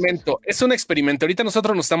esos negocios. Es un experimento. Ahorita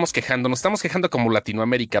nosotros nos estamos quejando como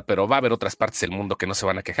Latinoamérica, pero va a haber otras partes del mundo que no se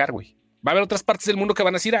van a quejar, güey. Va a haber otras partes del mundo que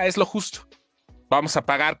van a decir, es lo justo. Vamos a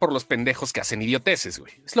pagar por los pendejos que hacen idioteces,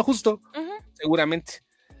 güey. Es lo justo, seguramente.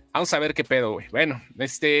 Vamos a ver qué pedo, güey. Bueno,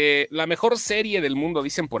 la mejor serie del mundo,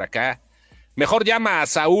 dicen por acá. Mejor llama a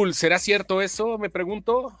Saúl. ¿Será cierto eso? Me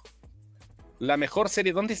pregunto. La mejor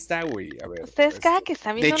serie, ¿dónde está, güey? A ver. Ustedes cada que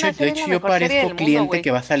están viendo una serie, de hecho yo parezco cliente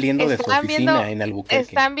que va saliendo de su oficina en Albuquerque.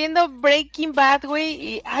 Están viendo Breaking Bad, güey,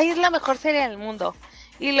 y es la mejor serie del mundo.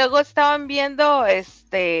 Y luego estaban viendo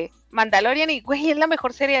Mandalorian y, güey, es la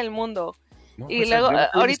mejor serie del mundo. No, y pues luego,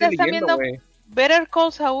 ahorita están viendo Better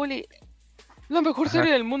Call Saul y la mejor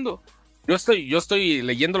serie del mundo. Yo estoy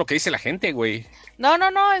leyendo lo que dice la gente, güey. No,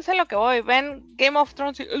 es a lo que voy. Ven Game of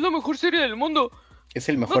Thrones y es la mejor serie del mundo. Es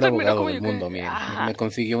el mejor abogado del mundo, miren. Me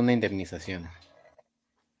consiguió una indemnización.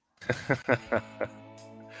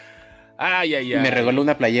 Y me regaló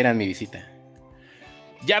una playera en mi visita.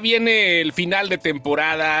 Ya viene el final de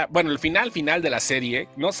temporada. Bueno, el final de la serie.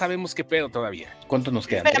 No sabemos qué pedo todavía. ¿Cuánto nos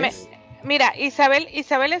queda? Espérame. Mira, Isabel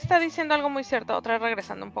está diciendo algo muy cierto. Otra vez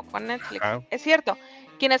regresando un poco a Netflix. Es cierto.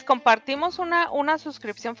 Quienes compartimos una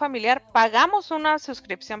suscripción familiar, pagamos una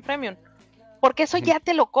suscripción premium. Porque eso ya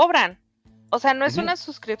te lo cobran. O sea, no es una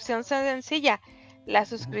suscripción sencilla. La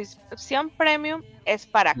suscripción premium es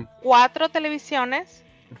para 4 televisiones,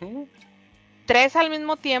 3 al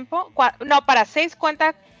mismo tiempo. Para 6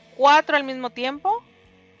 cuentas, 4 al mismo tiempo.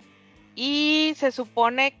 Y se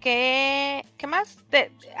supone que... ¿Qué más?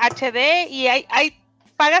 HD y hay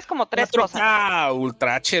pagas como 3 cosas.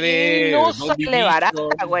 Ultra HD. Y no sale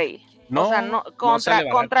barata, güey. No, o sea,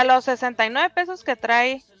 contra los 69 pesos que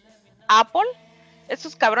trae Apple,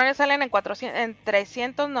 estos cabrones salen en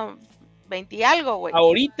 320 y algo, güey.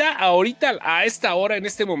 Ahorita, a esta hora, en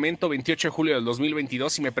este momento, 28 de julio del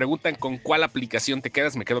 2022, si me preguntan con cuál aplicación te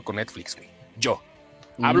quedas, me quedo con Netflix, güey. Yo.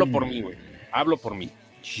 Hablo por mí, güey. Hablo por mí.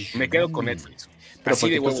 Me quedo con Netflix. Pero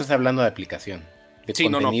porque tú estás hablando de aplicación. ¿De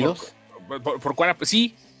contenidos? ¿Por cuál?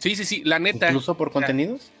 Sí, la neta. ¿Incluso por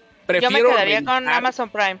contenidos? Yo me quedaría con Amazon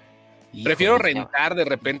Prime. Prefiero rentar de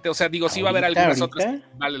repente, o sea, digo, sí va a haber algunas otras,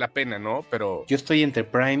 vale la pena, ¿no? Pero yo estoy entre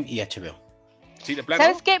Prime y HBO. Sí, de plano.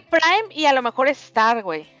 ¿Sabes qué? Prime y a lo mejor Star,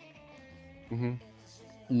 güey.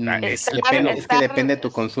 Es que depende de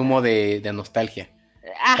tu consumo de nostalgia.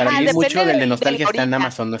 Para mí mucho del de nostalgia está en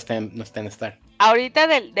Amazon, no está en Star. Ahorita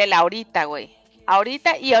de la ahorita, güey.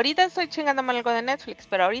 Ahorita estoy chingándome algo de Netflix,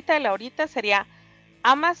 pero ahorita sería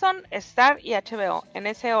Amazon, Star y HBO, en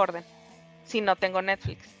ese orden, si no tengo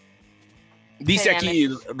Netflix. Dice aquí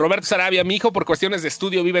Roberto Sarabia, mi hijo por cuestiones de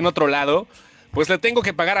estudio vive en otro lado, pues le tengo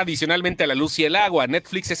que pagar adicionalmente a la luz y el agua.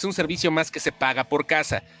 Netflix es un servicio más que se paga por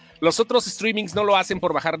casa. Los otros streamings no lo hacen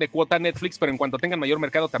por bajar de cuota a Netflix, pero en cuanto tengan mayor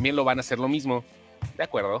mercado también lo van a hacer lo mismo. De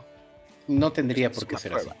acuerdo. No tendría por qué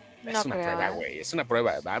ser así. Es una prueba, güey. Es una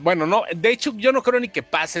prueba. Bueno, no, de hecho, yo no creo ni que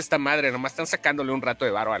pase esta madre. Nomás están sacándole un rato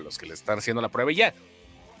de varo a los que le están haciendo la prueba y ya.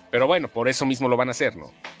 Pero bueno, por eso mismo lo van a hacer,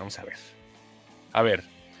 ¿no? Vamos a ver. A ver.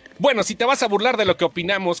 Bueno, si te vas a burlar de lo que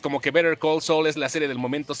opinamos, como que Better Call Saul es la serie del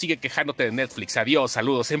momento, sigue quejándote de Netflix. Adiós,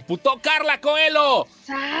 saludos. ¡Se emputó Carla Coelho!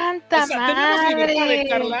 ¡Santa madre! Tenemos libertad,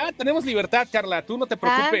 Carla. Tenemos libertad, Carla. Tú no te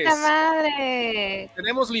preocupes. ¡Santa madre!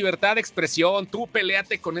 Tenemos libertad de expresión. Tú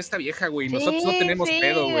peleate con esta vieja, güey. Nosotros no tenemos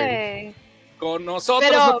pedo, güey. Con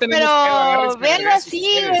nosotros no tenemos pedo. Pero véanlo así,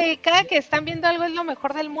 güey. Cada que están viendo algo es lo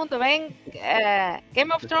mejor del mundo. Ven,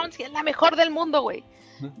 Game of Thrones es la mejor del mundo, güey.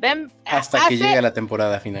 Ven, hasta que llegue la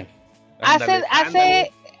temporada final.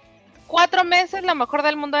 Hace 4 meses lo mejor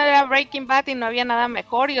del mundo era Breaking Bad y no había nada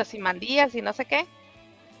mejor, y Ozymandias y no sé qué.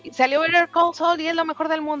 Y salió Better Call Saul y es lo mejor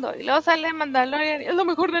del mundo. Y luego sale Mandalorian y es lo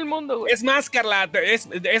mejor del mundo, güey. Es más, Carla,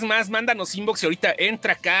 es más, mándanos inbox y ahorita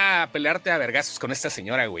entra acá a pelearte a vergazos con esta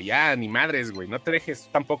señora, güey. Ya, ni madres, güey. No te dejes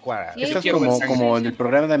tampoco a... Sí, esto es como el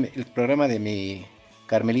programa de mi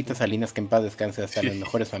Carmelita Salinas, que en paz descanse, hasta las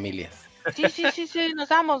mejores familias. Sí, nos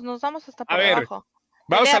damos hasta por abajo.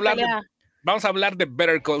 Vamos a hablar Vamos a hablar de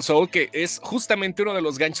Better Call Saul, que es justamente uno de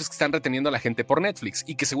los ganchos que están reteniendo a la gente por Netflix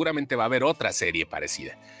y que seguramente va a haber otra serie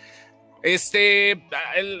parecida.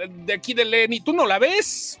 De aquí de Lenny, ¿tú no la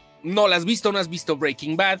ves? ¿No la has visto? ¿No has visto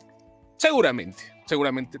Breaking Bad?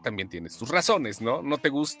 Seguramente también tienes tus razones, ¿no? No te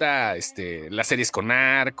gusta las series con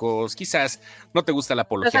narcos, quizás no te gusta la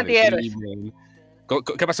apología del crimen.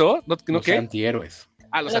 ¿Qué pasó? Los antihéroes.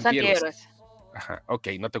 Los antihéroes. Ajá, ok,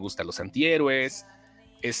 no te gustan los antihéroes.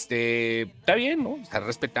 Está bien, ¿no? Está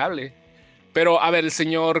respetable. Pero, a ver, el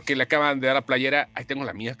señor que le acaban de dar la playera, ahí tengo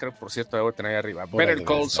la mía, creo, por cierto, debo tener ahí arriba. Better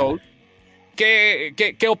Call Saul.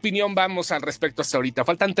 ¿Qué opinión vamos al respecto hasta ahorita?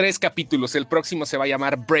 Faltan 3 capítulos, el próximo se va a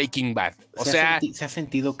llamar Breaking Bad. Se ha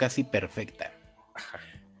sentido casi perfecta.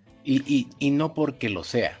 Y no porque lo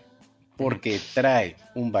sea, porque trae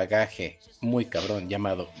un bagaje muy cabrón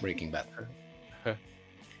llamado Breaking Bad.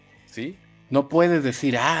 ¿Sí? No puedes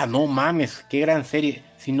decir, no mames, qué gran serie,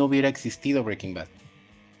 si no hubiera existido Breaking Bad.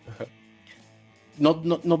 No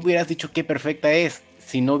hubieras dicho qué perfecta es,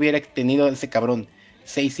 si no hubiera tenido ese cabrón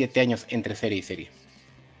 6-7 años entre serie y serie.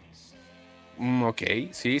 Ok,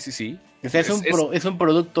 sí. O sea, es un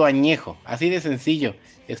producto añejo, así de sencillo,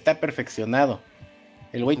 está perfeccionado.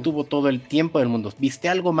 El güey tuvo todo el tiempo del mundo. ¿Viste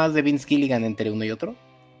algo más de Vince Gilligan entre uno y otro?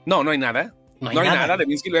 No hay nada. No hay nada de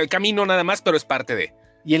Vince Gilligan. El camino nada más, pero es parte de...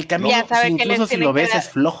 Y el camino, incluso si lo ves, es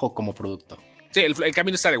flojo como producto. Sí, el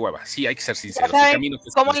camino está de hueva. Sí, hay que ser sinceros.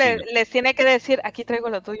 ¿Cómo les tiene que decir? Aquí traigo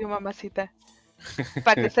lo tuyo, mamacita.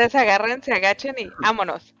 Para que ustedes se agarren, se agachen y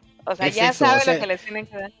vámonos. O sea, ya saben lo que les tienen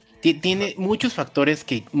que dar. Tiene muchos factores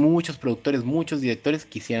que muchos productores, muchos directores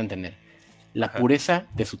quisieran tener. La pureza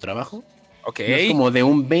de su trabajo. Okay. No es como de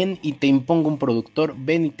un ven y te impongo un productor,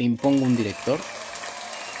 ven y te impongo un director,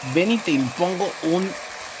 ven y te impongo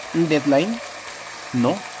un deadline.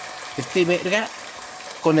 No, verga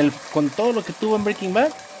con todo lo que tuvo en Breaking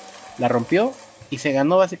Bad la rompió y se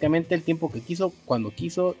ganó básicamente el tiempo que quiso, cuando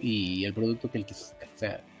quiso y el producto que él quiso sacar. O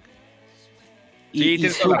sea,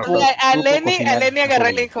 a Lenny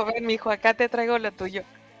agarré y le dijo, ven mijo, acá te traigo lo tuyo.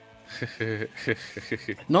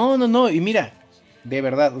 No, y mira, de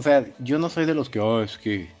verdad, o sea, yo no soy de los que, es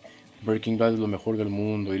que Breaking Bad es lo mejor del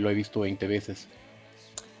mundo y lo he visto 20 veces.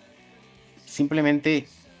 Simplemente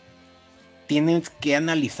tienes que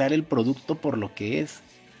analizar el producto por lo que es.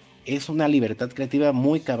 Es una libertad creativa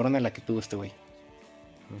muy cabrona la que tuvo este güey.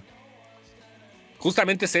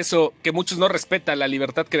 Justamente es eso, que muchos no respetan la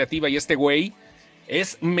libertad creativa y este güey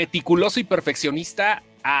es meticuloso y perfeccionista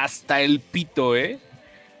hasta el pito, ¿eh?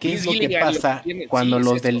 ¿Qué es lo que pasa cuando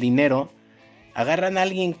los del dinero agarran a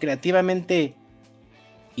alguien creativamente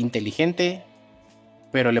inteligente,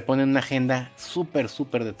 pero le ponen una agenda súper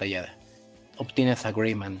detallada? Obtienes a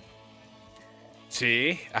Greyman.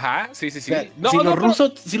 Sí, ajá, sí. O sea,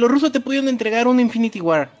 si los rusos te pudieron entregar un Infinity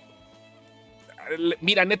War.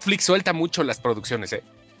 Mira, Netflix suelta mucho las producciones, ¿eh?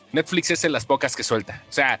 Netflix es de las pocas que suelta.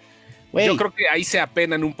 O sea, yo creo que ahí se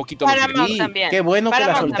apenan un poquito los directores. También. Qué bueno que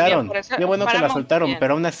la soltaron. También, qué bueno que la soltaron,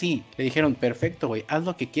 pero aún así le dijeron, perfecto, güey, haz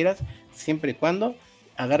lo que quieras, siempre y cuando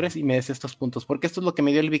agarres y me des estos puntos, porque esto es lo que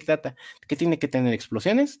me dio el Big Data, que tiene que tener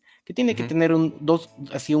explosiones, que tiene que tener un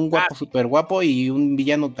guapo súper guapo y un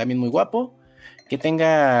villano también muy guapo, que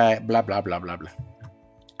tenga bla bla bla bla bla.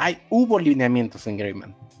 Hubo lineamientos en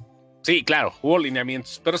Greyman. Sí, claro, hubo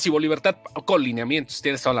lineamientos, pero si hubo libertad con lineamientos,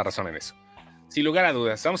 tienes toda la razón en eso. Sin lugar a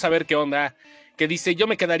dudas, vamos a ver qué onda. Que dice, yo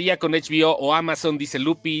me quedaría con HBO o Amazon, dice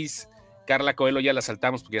Lupis. Carla Coelho ya la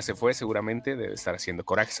saltamos porque ya se fue, seguramente, debe estar haciendo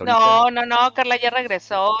corajes ahorita. No, Carla ya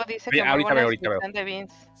regresó, dice que ahorita veo. de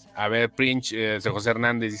Vince. A ver, Prince, José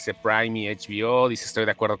Hernández dice Prime y HBO, dice estoy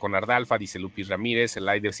de acuerdo con Ardalfa, dice Lupis Ramírez, el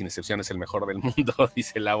aire sin excepción es el mejor del mundo,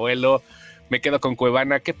 dice el abuelo. Me quedo con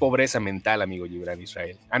Cuevana, qué pobreza mental, amigo Gibran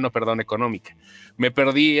Israel. No, perdón, económica. Me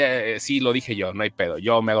perdí, sí, lo dije yo, no hay pedo,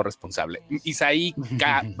 yo me hago responsable. Isaí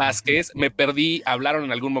K. Vázquez, me perdí, hablaron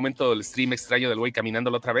en algún momento del stream extraño del güey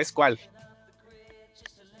caminándolo otra vez, ¿cuál?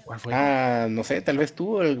 ¿Cuál fue? No sé, tal vez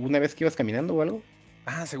tú, alguna vez que ibas caminando o algo.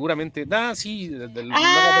 Seguramente, sí.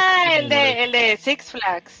 El de Six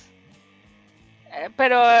Flags.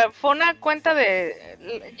 Pero fue una cuenta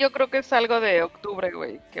yo creo que es algo de octubre,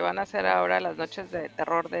 güey, que van a hacer ahora las noches de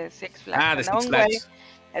terror de Six Flags. De Six Flags.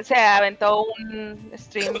 Güey, se aventó un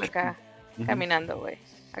stream acá, caminando, güey,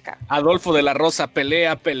 acá. Adolfo de la Rosa,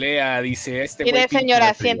 pelea, dice este güey. Mire,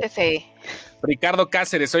 señora, siéntese. Ricardo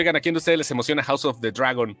Cáceres, oigan, ¿a quién de ustedes les emociona House of the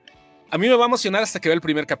Dragon? A mí me va a emocionar hasta que vea el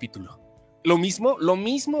primer capítulo. Lo mismo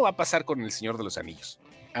va a pasar con El Señor de los Anillos.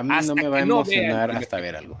 A mí no me va a emocionar hasta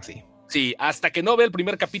ver algo, sí. Sí, hasta que no vea el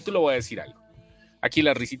primer capítulo voy a decir algo. Aquí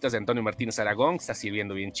las risitas de Antonio Martínez Aragón, está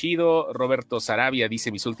sirviendo bien chido. Roberto Sarabia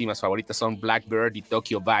dice, mis últimas favoritas son Blackbird y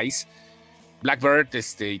Tokyo Vice. Blackbird,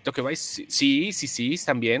 y Tokyo Vice, sí,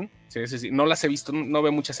 están bien. Sí. No las he visto, no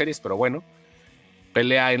veo muchas series, pero bueno.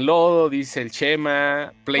 Pelea en lodo, dice el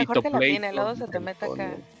Chema. Mejor que Latina, el lodo se te mete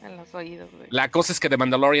acá en los oídos, güey. La cosa es que The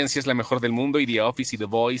Mandalorian sí es la mejor del mundo, y The Office, y The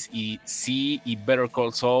Voice, y sí, y Better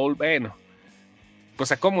Call Saul. Bueno,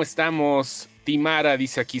 pues a cómo estamos. Timara,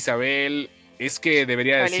 dice aquí Isabel, es que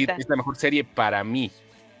debería decir que es la mejor serie para mí.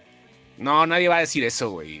 No, nadie va a decir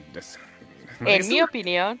eso, güey. En mi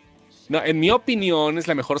opinión. No, en mi opinión es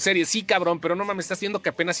la mejor serie. Sí, cabrón, pero no mames, estás viendo que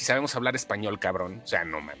apenas si sabemos hablar español, cabrón. O sea,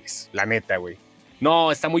 no mames, la neta, güey.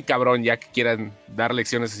 No, está muy cabrón ya que quieran dar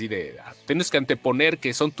lecciones así de... Tienes que anteponer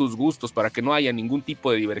que son tus gustos para que no haya ningún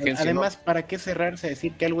tipo de divergencia. Además, ¿no? ¿Para qué cerrarse a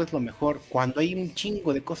decir que algo es lo mejor cuando hay un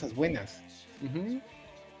chingo de cosas buenas?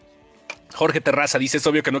 Jorge Terraza dice, es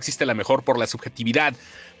obvio que no existe la mejor por la subjetividad,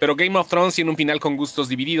 pero Game of Thrones tiene un final con gustos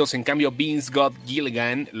divididos. En cambio, Vince Scott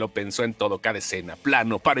Gilligan lo pensó en todo, cada escena,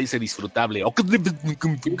 plano, parece disfrutable. Yo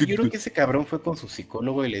creo que ese cabrón fue con su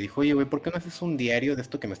psicólogo y le dijo, oye, güey, ¿por qué no haces un diario de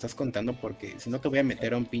esto que me estás contando? Porque si no te voy a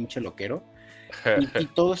meter a un pinche loquero. Y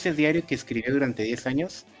todo ese diario que escribió durante 10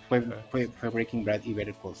 años fue Breaking Bad y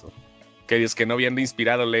Better Call Saul. Que Dios, que no habían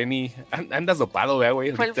inspirado, Lenny. Andas dopado,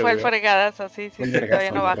 güey. Fue el fregadazo, sí.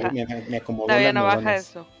 Todavía no baja. Me acomodó. Todavía no baja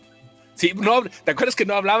eso. Sí, no, ¿te acuerdas que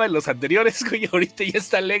no hablaba en los anteriores, güey? Ahorita ya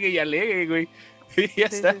está alegue y alegue, güey. Ya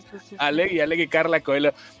está. Sí. Alegue y alegue, Carla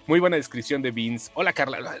Coelho. Muy buena descripción de Vince. Hola,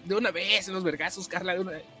 Carla. De una vez, en los vergazos, Carla, de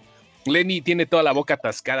una vez. Lenny tiene toda la boca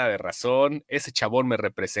atascada de razón. Ese chabón me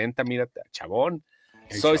representa, mírate, chabón.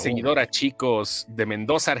 Soy seguidora, chicos, de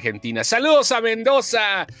Mendoza, Argentina. ¡Saludos a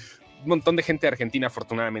Mendoza! Un montón de gente de Argentina,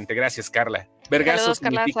 afortunadamente. Gracias, Carla. Vergazo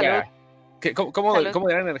significa... ¿Cómo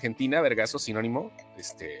era en Argentina? Vergazo, sinónimo.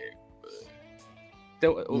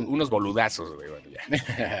 Unos boludazos, güey. Bueno,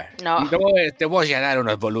 ya. No. Te voy a dar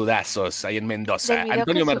unos boludazos ahí en Mendoza.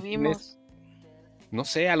 Antonio Martínez. No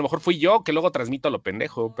sé, a lo mejor fui yo que luego transmito a lo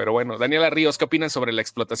pendejo, pero bueno. Daniela Ríos, ¿qué opinan sobre la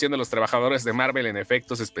explotación de los trabajadores de Marvel en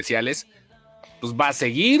efectos especiales? Pues va a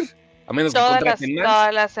seguir. A menos que contraten más.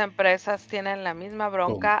 Todas las empresas tienen la misma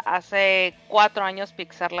bronca. ¿Cómo? Hace 4 años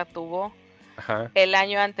Pixar la tuvo. Ajá. El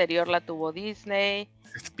año anterior la tuvo Disney.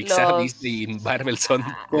 Pixar, Disney y Marvel son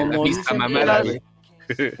la misma mamada, güey.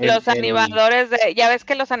 Los animadores de... Ya ves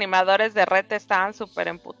que los animadores de Red estaban súper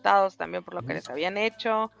emputados también por lo que les habían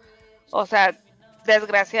hecho. O sea,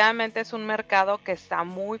 desgraciadamente es un mercado que está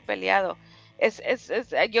muy peleado.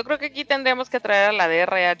 Yo creo que aquí tendríamos que traer a la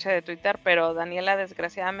DRH de Twitter, pero Daniela,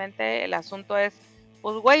 desgraciadamente el asunto es,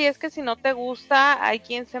 pues güey, es que si no te gusta, hay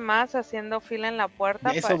 15 más haciendo fila en la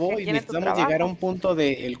puerta. Eso voy, necesitamos llegar a un punto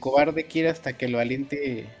de el cobarde quiere hasta que el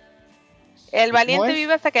valiente... El valiente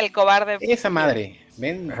vive hasta que el cobarde... Esa madre,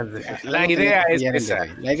 ven. La idea es esa.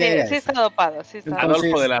 Sí está dopado. Entonces,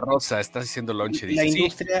 Adolfo de la Rosa está haciendo lonche. La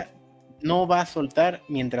industria no va a soltar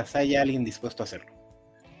mientras haya alguien dispuesto a hacerlo.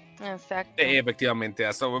 Exacto. Efectivamente.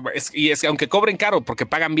 Y es que aunque cobren caro, porque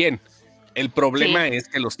pagan bien, el problema es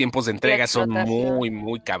que los tiempos de entrega son muy,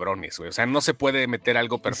 muy cabrones, güey. O sea, no se puede meter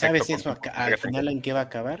algo perfecto. ¿Sabes eso? Al final, ¿en qué va a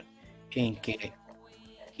acabar? En que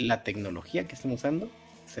la tecnología que están usando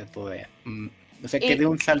se puede... O sea, que dé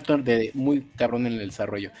un salto de muy cabrón en el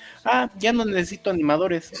desarrollo. Ya no necesito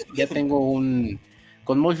animadores. Ya tengo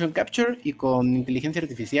con motion capture y con inteligencia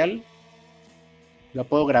artificial... Lo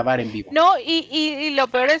puedo grabar en vivo. No, y lo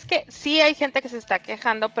peor es que sí hay gente que se está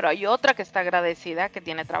quejando, pero hay otra que está agradecida, que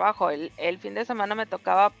tiene trabajo. El fin de semana me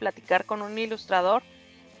tocaba platicar con un ilustrador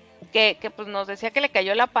que pues nos decía que le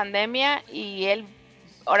cayó la pandemia y él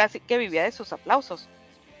ahora sí que vivía de sus aplausos.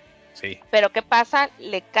 Sí. Pero ¿qué pasa?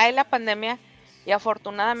 Le cae la pandemia y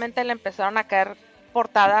afortunadamente le empezaron a caer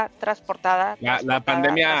portada tras portada. La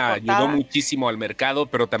pandemia ayudó muchísimo al mercado,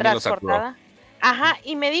 pero también lo saturó. Ajá,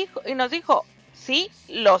 y nos dijo... Sí,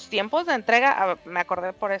 los tiempos de entrega, me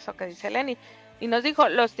acordé por eso que dice Lenny, y nos dijo,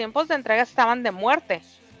 los tiempos de entrega estaban de muerte,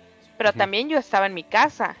 pero también yo estaba en mi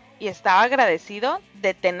casa y estaba agradecido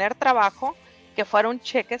de tener trabajo, que fuera un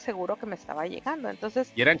cheque seguro que me estaba llegando.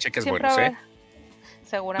 Entonces, y eran cheques buenos,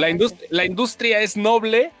 seguramente. La industria es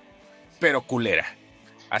noble, pero culera.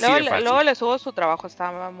 Así de fácil. Luego le subo su trabajo,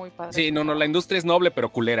 estaba muy padre. Sí, no, la industria es noble, pero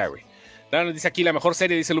culera, güey. Dice aquí, la mejor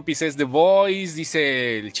serie, dice Lupis, es The Voice.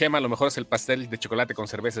 Dice el Chema, lo mejor es el pastel de chocolate con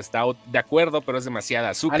cerveza Stout. De acuerdo, pero es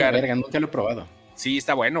demasiada azúcar. La verga, nunca lo he probado. Sí,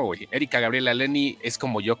 está bueno, güey. Erika Gabriela, Lenny es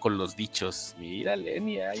como yo con los dichos. Mira,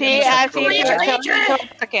 Lenny. Sí,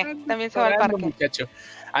 también se va al parque. Muchacho.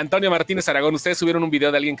 Antonio Martínez Aragón, ustedes subieron un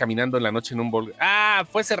video de alguien caminando en la noche en un bol.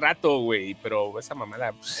 Fue hace rato, güey, pero esa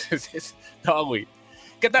mamada, pues, no, güey.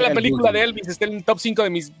 ¿Qué tal la película de Elvis? Está en el top 5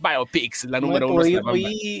 de mis biopics, la número 1.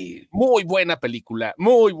 Muy buena película,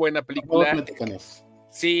 muy buena película.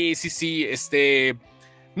 Sí.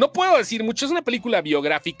 No puedo decir mucho, es una película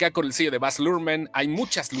biográfica con el sello de Baz Luhrmann, hay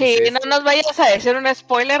muchas luces. Sí, no nos vayas a decir un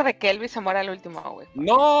spoiler de que Elvis se muere al último, güey.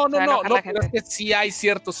 No, pero es que sí hay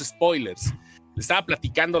ciertos spoilers. Estaba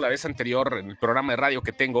platicando la vez anterior en el programa de radio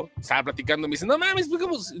que tengo, estaba platicando y me dice, no mames,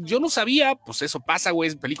 yo no sabía, pues eso pasa, güey,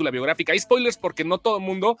 es película biográfica. Hay spoilers porque no todo el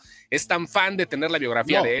mundo es tan fan de tener la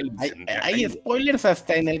biografía de él. Hay spoilers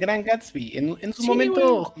hasta en el Gran Gatsby. En su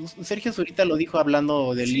momento, güey. Sergio Zurita lo dijo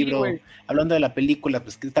hablando del libro, güey. Hablando de la película,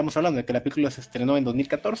 pues que estamos hablando de que la película se estrenó en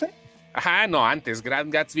 2014. Ajá, no, antes, Gran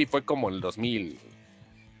Gatsby fue como el 2000.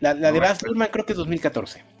 La de Baz Luhrmann creo que es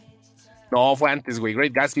 2014. No, fue antes, güey.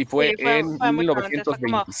 Great Gatsby fue en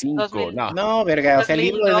 1925. No, verga, o sea, el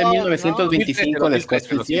libro es de 1925, después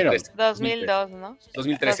lo hicieron. 2002, ¿no?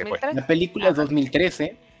 2013 fue. La película es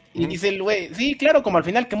 2013. Y dice el güey, sí, claro, como al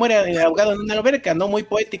final que muere ahogado en una alberca, ¿no? Muy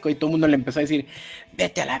poético, y todo el mundo le empezó a decir,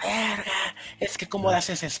 vete a la verga, es que cómo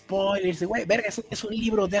haces spoilers, güey, verga, es un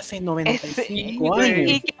libro de hace 95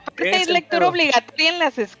 años. Y que es lectura obligatoria en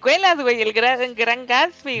las escuelas, güey, el Gran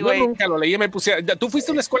Gatsby, güey. Yo nunca lo leí, me pusieron, tú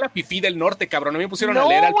fuiste a una escuela fifí del norte, cabrón, me pusieron a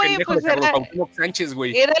leer al pendejo de Carlos Cuauhtémoc Sánchez,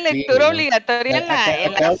 güey. Era lectura obligatoria en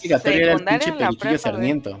la secundaria, en la prepa,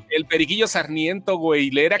 Sarmiento. El Periquillo Sarmiento,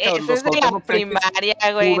 güey, leer a Carlos Cuauhtémoc Sánchez. Es de la primaria,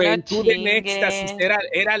 güey. Juventud en éxtasis,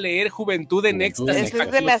 era leer Juventud en éxtasis. Eso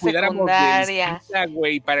es de la secundaria,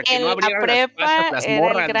 güey, para que no abrieran la prepa, las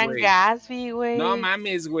morras, el Gran Gatsby, güey. No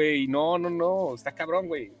mames, güey, no, está cabrón,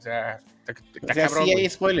 güey, o sea, cabrón, sí hay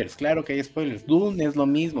spoilers, claro que hay spoilers. Dune es lo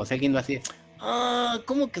mismo, si alguien lo hacía,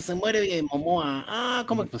 ¿cómo que se muere Momoa?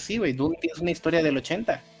 ¿Cómo? Pues sí, güey, Dune es una historia del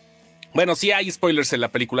 80. Bueno, sí hay spoilers en la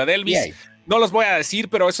película de Elvis. Sí, no los voy a decir,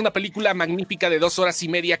 pero es una película magnífica de 2 horas y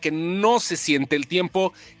media que no se siente el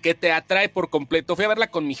tiempo, que te atrae por completo. Fui a verla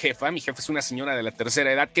con mi jefa. Mi jefa es una señora de la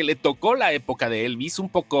tercera edad que le tocó la época de Elvis, un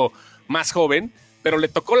poco más joven, pero le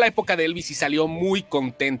tocó la época de Elvis y salió muy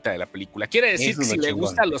contenta de la película. Quiere decir que si le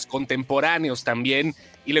gustan los contemporáneos también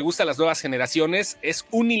y le gustan las nuevas generaciones, es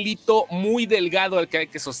un hilito muy delgado al que hay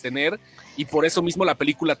que sostener, y por eso mismo la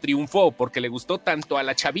película triunfó, porque le gustó tanto a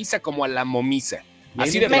la chaviza como a la momisa.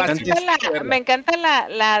 Así de fácil. Me encanta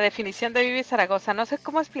la definición de Vivi Zaragoza. No sé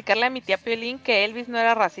cómo explicarle a mi tía Piolín que Elvis no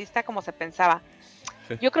era racista como se pensaba.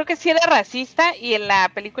 Yo creo que sí era racista y en la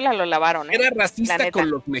película lo lavaron. Era racista con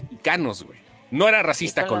los mexicanos, güey. No era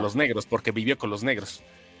racista con los negros, porque vivió con los negros.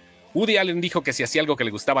 Woody Allen dijo que si hacía algo que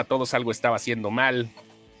le gustaba a todos, algo estaba haciendo mal.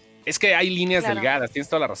 Es que hay líneas delgadas, tienes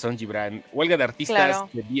toda la razón, Gibran. Huelga de artistas,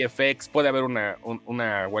 de VFX, puede haber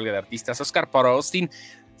una huelga de artistas. Oscar para Austin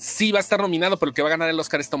sí va a estar nominado, pero el que va a ganar el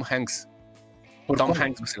Oscar es Tom Hanks.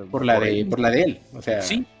 Por la de él, o sea,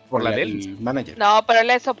 sí, por la de él. Manager. No, pero él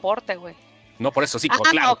es soporte, güey. No, por eso sí,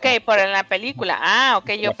 claro. Ok, por en la película.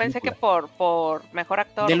 Ok, yo pensé que por mejor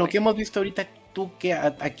actor. De lo que hemos visto ahorita, ¿tú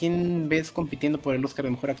a quién ves compitiendo por el Oscar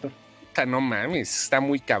de mejor actor? No mames, está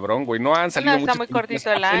muy cabrón, güey. No han salido está muy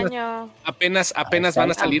cortito el año. Apenas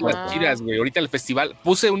van a salir las tiras, güey. Ahorita el festival,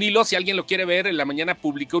 puse un hilo, si alguien lo quiere ver, en la mañana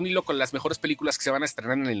publiqué un hilo con las mejores películas que se van a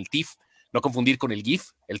estrenar en el TIFF. No confundir con el GIF.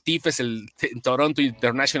 El TIFF es el Toronto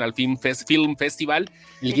International Film Festival.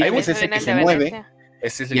 El GIF es ese que se mueve.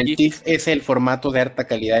 Ese es y el TIFF es el formato de alta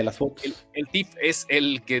calidad de las fotos. El TIFF es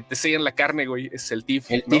el que te sellan la carne, güey. Es el TIFF.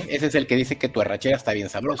 El TIFF, ese es el que dice que tu arrachera está bien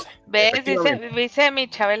sabrosa. ¿Ves? Dice mi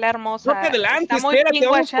Chabela hermosa. No te adelante, espérate,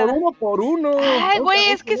 vamos por uno. Ay, güey,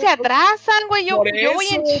 es que se atrasan, güey. Yo voy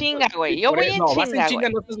en chinga, güey. Yo voy en chinga, vas en chinga,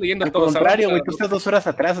 no estás leyendo a todos. Al contrario, güey, tú estás 2 horas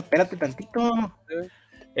atrás, espérate tantito.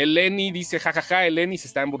 El Lenny dice, jajaja, el Lenny se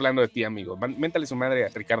están burlando de ti, amigo. Méntale su madre a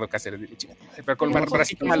Ricardo Cáceres. Pero con el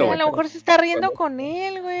bracito malo, güey. A lo mejor se está riendo con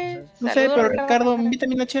él, güey. No sé, pero Ricardo,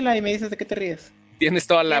 invítame una chela y me dices de qué te ríes. Tienes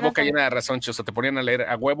toda la boca llena de razón, Choso. Te ponían a leer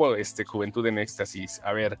a huevo Juventud en Éxtasis.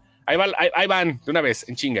 A ver, ahí van, de una vez,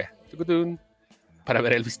 en chinga. Para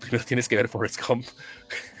ver Elvis primero tienes que ver Forrest Gump.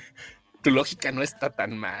 Tu lógica no está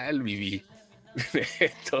tan mal, Vivi.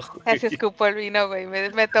 Casi escupo el vino, güey.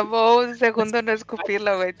 Me tomó un segundo no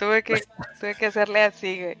escupirlo, güey. Tuve que hacerle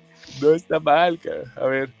así, güey. No está mal, cabrón. A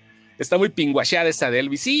ver, está muy pinguacheada esa de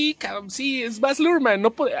Elvis. Sí, cabrón, sí, es Baz Luhrmann.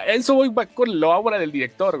 No puede, eso voy con la obra del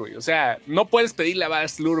director, güey. O sea, no puedes pedirle a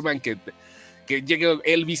Baz Luhrmann que llegue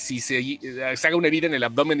Elvis y se haga una herida en el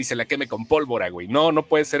abdomen y se la queme con pólvora, güey. No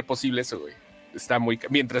puede ser posible eso, güey. Está muy...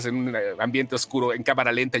 Mientras en un ambiente oscuro, en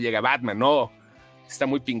cámara lenta, llega Batman, no... Está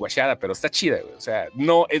muy pinguachada, pero está chida, güey. O sea,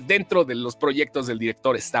 no, dentro de los proyectos del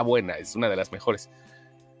director está buena, es una de las mejores.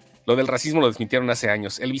 Lo del racismo lo desmintieron hace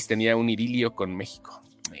años. Elvis tenía un idilio con México.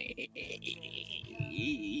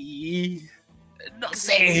 No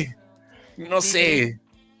sé.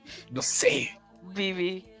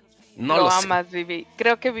 Vivi. No lo lo amas, sé. Vivi.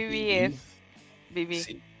 Creo que Vivi es Viví.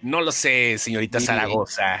 Sí. No lo sé, señorita Viví.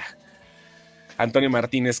 Zaragoza. Antonio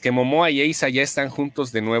Martínez, que Momoa y Eiza ya están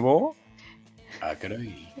juntos de nuevo. Ah,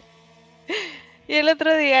 caray. Y el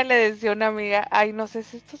otro día le decía a una amiga, ay, no sé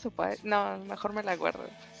si esto se puede. No, mejor me la guardo.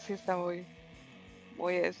 Sí está muy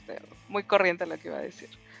corriente lo que iba a decir.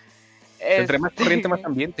 Entre más corriente, más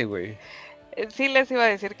ambiente, güey. Sí les iba a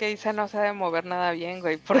decir que Isa no sabe mover nada bien,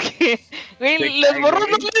 güey, porque, güey, Te los cae,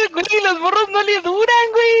 morros no le duran,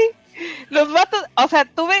 güey. Los vatos, o sea,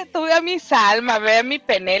 tuve a mi Salma, ve a mi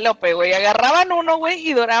Penélope, güey, agarraban uno, güey,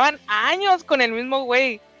 y duraban años con el mismo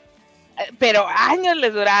güey. Pero años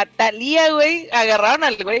les duraba. Talía, güey, agarraron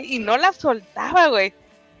al güey y no la soltaba, güey.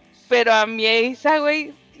 Pero a mi Isa,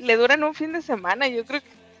 güey, le duran un fin de semana. Yo creo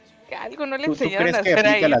que algo no le ¿Tú enseñaron crees a que hacer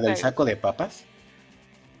aplica a la Isa, del saco de papas?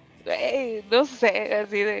 güey, no sé,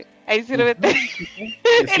 así de, ahí sírvete. Sí,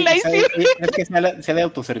 El ahí ¿sabes? sírvete. ¿Es que sea de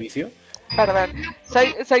autoservicio? Perdón,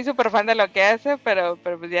 soy súper fan de lo que hace, pero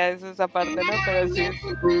pues ya eso es aparte, ¿no? Pero sí.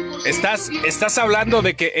 ¿Estás hablando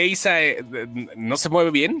de que Eiza no se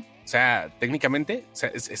mueve bien? O sea, técnicamente, o sea,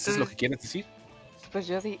 ¿eso es lo que quieres decir? Pues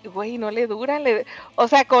yo digo, güey, no le dura. O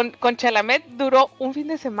sea, con Chalamet duró un fin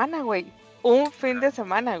de semana, güey. Un fin de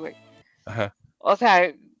semana, güey. Ajá. O sea,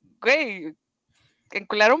 güey,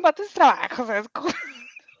 encular a un vato es trabajo, ¿sabes? O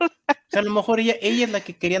sea, a lo mejor ella es la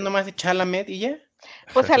que quería nomás echar la med y ya.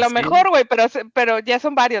 Pues a lo Sí. mejor, güey, pero ya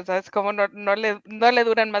son varios, ¿sabes? Como no le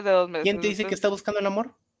duran más de 2 meses. ¿Quién te dice que está buscando el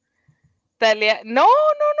amor? Talía, no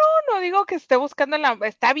digo que esté buscando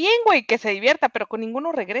está bien, güey, que se divierta, pero con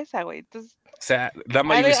ninguno regresa, güey. Entonces, O sea,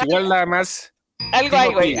 Damaris, igual nada más. algo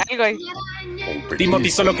hay, güey, algo hay. Timothy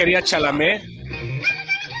solo quería Chalamet.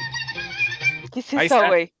 ¿Qué es Ahí eso, está.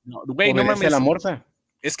 güey? No, güey, no Obedece mames. a la morsa.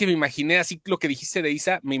 Es que me imaginé así lo que dijiste de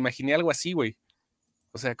Isa, me imaginé algo así, güey.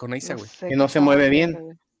 O sea, con Isa, güey. sé Que qué no se estamos mueve viendo, bien.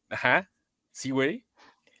 güey. Ajá. Sí, güey.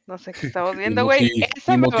 No sé qué estamos viendo, güey.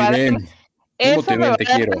 Eso me Timothy, va a dar. ven. Eso Timothy, me va ven, te a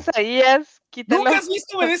dar quiero. pesadillas. Quítalo. ¿Nunca has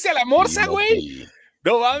visto Obedece a la Morsa, güey?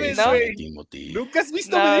 No mames, ¿No? güey. Timothy. ¿Nunca has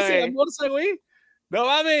visto No, Obedece a la güey. Morsa, güey? No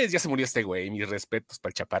mames. Ya se murió este güey. Mis respetos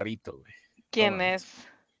para el chaparrito, güey. ¿Quién No, es?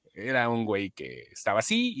 Era un güey que estaba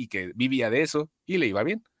así y que vivía de eso y le iba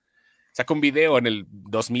bien. Sacó un video en el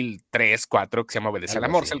 2003-2004 que se llama Obedece a la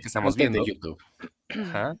Algo Morsa, así. el que estamos Antes viendo. de YouTube.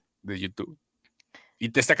 Ajá, de YouTube. Y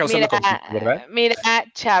te está causando conflicto, ¿verdad? Mira,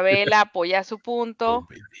 Chabela apoya su punto.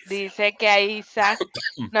 Dice que a Isa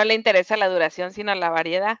no le interesa la duración, sino la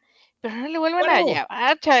variedad. Pero no le vuelvan a Bueno.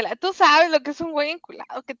 llamar, Chabela. Tú sabes lo que es un güey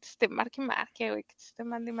enculado, que te esté marque, güey, que te esté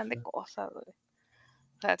mande cosas, güey.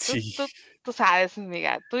 O sea, Sí. tú sabes,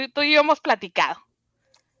 amiga. Tú y yo hemos platicado.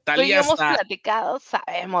 Talía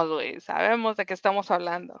Sabemos, güey. Sabemos de qué estamos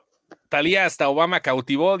hablando. Talía hasta Obama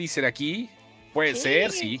cautivó, dicen aquí. Puede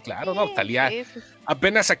ser, sí, claro, ¿no? Talía Sí.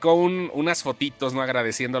 apenas sacó unas fotitos, ¿no?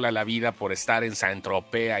 Agradeciéndole a la vida por estar en Saint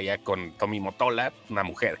Tropez allá con Tommy Motola, una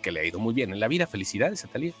mujer que le ha ido muy bien en la vida. Felicidades a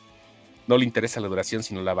Talía. No le interesa la duración,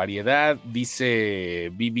 sino la variedad. Dice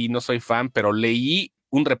Vivi, no soy fan, pero leí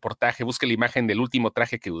un reportaje, busque la imagen del último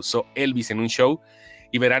traje que usó Elvis en un show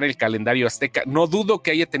y verán el calendario azteca. No dudo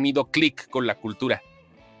que haya tenido clic con la cultura,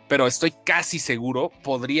 pero estoy casi seguro,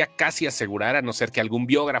 podría casi asegurar, a no ser que algún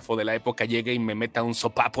biógrafo de la época llegue y me meta un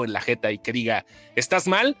sopapo en la jeta y que diga, ¿estás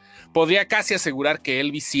mal? Podría casi asegurar que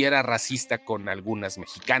Elvis sí era racista con algunas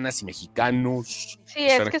mexicanas y mexicanos. Sí,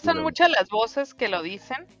 es que son muchas las voces que lo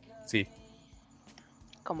dicen. Sí.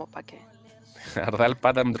 ¿Cómo para qué? Ardal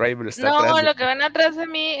Padam Driver está No, atrás. lo que ven atrás de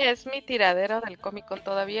mí es mi tiradero del Comic Con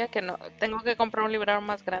todavía, que no tengo que comprar un librero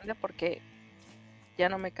más grande porque ya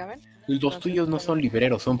no me caben. Los tuyos no son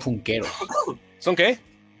libreros, son funqueros. ¿Son qué?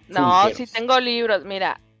 No, Funkeros. sí tengo libros.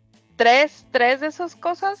 Mira, tres de esas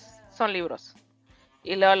cosas son libros.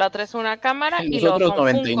 Y luego la otra es una cámara y Los luego otros son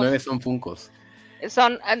 99 son funcos.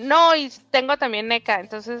 no, y tengo también NECA,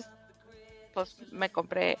 entonces pues me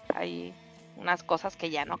compré ahí unas cosas que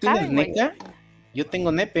ya no ¿Tienes caben, güey. NECA? Yo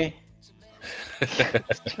tengo nepe.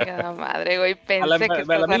 Chingada madre, güey, A la- pensé que a estás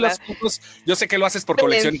mí los hablando. Funkos, yo sé que lo haces por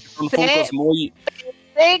colección y que son Pensé- Funkos muy...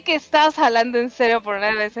 Sé que estás hablando en serio por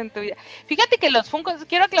una vez en tu vida. Fíjate que los Funkos,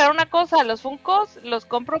 quiero aclarar una cosa, los Funkos los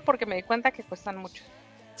compro porque me di cuenta que cuestan mucho.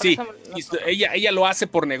 Por Sí, eso los compro. ella lo hace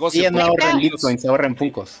por negocio. Ella no porque ahorra en los- Bitcoin, se ahorra en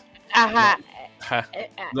funcos. Ajá. Ajá.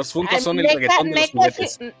 eh, Los Funkos son el NECA reggaetón de los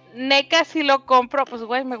juguetes. NECA sí lo compro, pues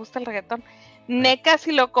güey, me gusta el reggaetón. NECA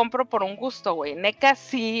sí lo compro por un gusto, güey. NECA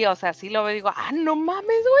sí, o sea, sí lo veo y digo, no mames,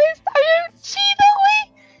 güey, está bien chido,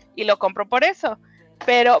 güey. Y lo compro por eso.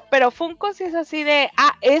 Pero Funkos sí es así de,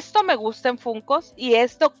 esto me gusta en Funkos y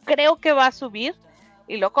esto creo que va a subir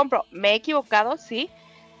y lo compro. Me he equivocado, sí,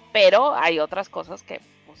 pero hay otras cosas que,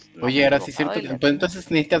 pues, no Oye, me he ahora sí es equivocado cierto. y le- Pues entonces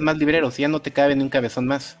necesitas más libreros, ya no te cabe ni un cabezón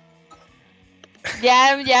más.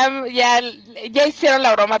 Ya hicieron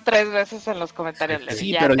la broma 3 veces en los comentarios.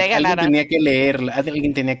 Sí, ya pero te alguien ganarán. tenía que leerla,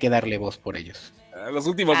 alguien tenía que darle voz por ellos. Los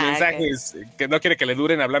últimos mensajes que no quiere que le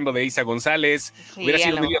duren hablando de Isa González. Sí, hubiera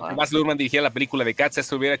sido un día que Baz Luhrmann dirigiera la película de Cats,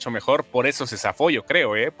 esto hubiera hecho mejor, por eso se zafó, yo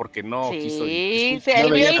creo, porque no quiso. Sí, no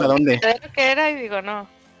él vio veía para dónde. que era y digo, no.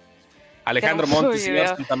 Alejandro Montes, señor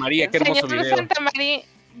Santamaría, qué hermoso señor video. Santamaría,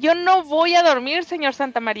 yo no voy a dormir, señor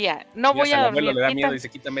Santamaría, no voy a dormir. Abuelo le da miedo y dice,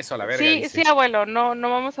 quítame eso a la verga. Sí, sí, abuelo, no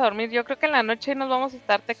vamos a dormir. Yo creo que en la noche nos vamos a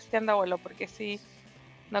estar texteando, abuelo, porque sí,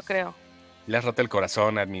 no creo. Le has roto el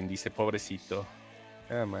corazón, admin, dice, pobrecito.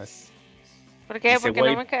 Nada más. ¿Por qué? Dice, porque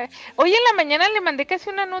no me cae. Hoy en la mañana le mandé casi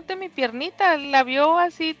una nota en mi piernita. La vio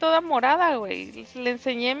así toda morada, güey. Le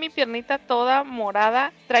enseñé mi piernita toda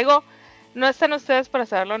morada. Traigo, no están ustedes para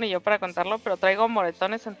saberlo ni yo para contarlo, pero traigo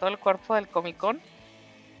moretones en todo el cuerpo del Comic-Con.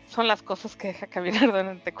 Son las cosas que deja caminar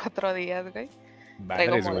durante 4 días, güey.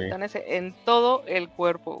 Traigo moretones en todo el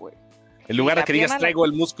cuerpo, güey. En lugar de que digas traigo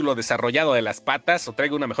el músculo desarrollado de las patas o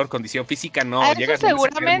traigo una mejor condición física, no, llegas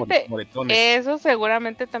seguramente, moretones. Eso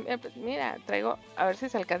seguramente también, pues mira, traigo, a ver si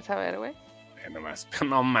se alcanza a ver, güey. Nomás,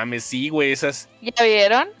 no mames, sí, güey, esas. ¿Ya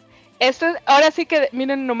vieron? Esto es, ahora sí que,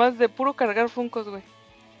 miren, nomás de puro cargar funcos, güey.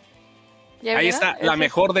 Ahí está, la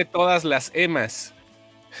mejor de todas las emas.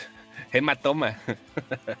 Hematoma.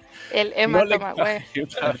 El hematoma, güey.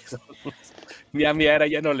 Mi Ara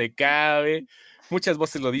ya no le cabe. Muchas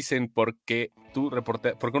voces lo dicen porque un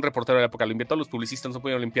reportero de la época lo inventó, los publicistas no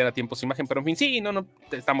pudieron limpiar a tiempo su imagen, pero en fin, sí, no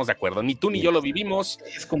estamos de acuerdo. Ni tú ni yo lo vivimos.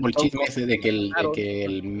 Es como el chisme ese de que el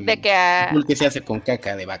pulque se hace con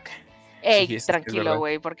caca de vaca. Ey, sí, tranquilo,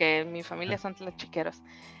 güey, porque mi familia son tlachiqueros.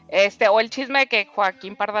 O el chisme de que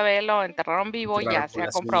Joaquín Pardavé lo enterraron vivo, ya se ha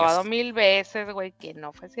comprobado 1000 veces, güey, que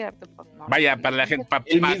no fue cierto. Pues no, vaya, para la gente.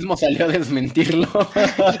 Él mismo salió a desmentirlo.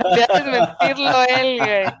 Salió a desmentirlo él,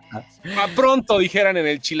 güey. Pa' pronto, dijeran en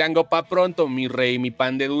el chilango, pa' pronto, mi rey, mi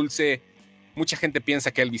pan de dulce. Mucha gente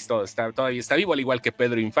piensa que Elvis todavía está vivo, al igual que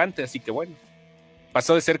Pedro Infante, así que bueno.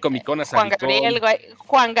 Pasó de ser comicón a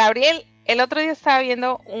Juan Gabriel, el otro día estaba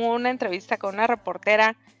viendo una entrevista con una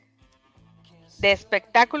reportera de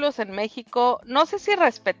espectáculos en México, no sé si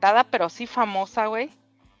respetada, pero sí famosa, güey.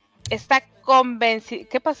 Está convencida.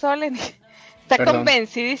 ¿Qué pasó, Lenny? Está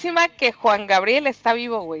convencidísima que Juan Gabriel está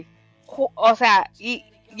vivo, güey. O sea, y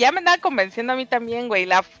ya me andaba convenciendo a mí también, güey.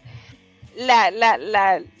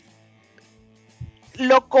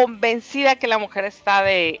 Lo convencida que la mujer está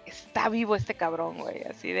vivo este cabrón, güey.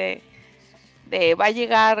 Así de va a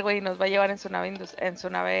llegar, güey, nos va a llevar en su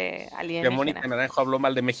nave alienígena. Que Mónica Naranjo habló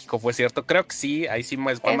mal de México, ¿fue cierto? Creo que sí, ahí sí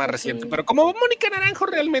es más reciente, pero como Mónica Naranjo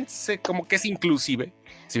realmente como que es inclusive.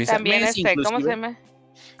 También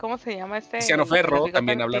 ¿cómo se llama Tiziano Ferro,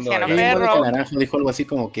 también hablando de Mónica Naranjo dijo algo así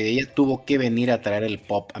como que ella tuvo que venir a traer el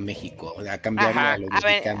pop a México, a cambiarle a los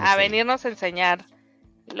mexicanos. A venirnos a enseñar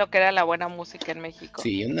lo que era la buena música en México.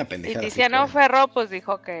 Sí, una pendejada. Y Tiziano Ferro pues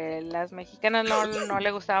dijo que las mexicanas no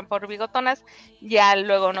le gustaban por bigotonas, ya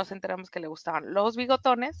luego nos enteramos que le gustaban los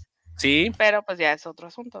bigotones. Sí. Pero pues ya es otro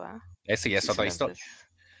asunto, ¿verdad? Ese ya es otra historia.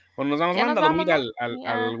 Bueno, nos manda a dormir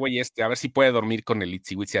al güey a ver si puede dormir con el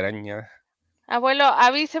Itziwitzi Araña. Abuelo,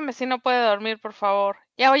 avíseme si no puede dormir, por favor.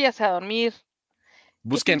 Ya váyase a dormir.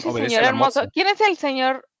 Busquen Obedece señor hermoso. ¿Quién es el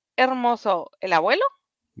señor hermoso? ¿El abuelo?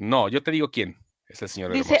 No, yo te digo quién. Es el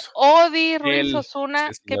señor Dice hermoso. Odi Ruiz Osuna,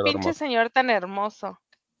 qué pinche hermoso. señor tan hermoso.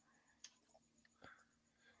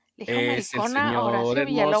 Dijo maricona a Horacio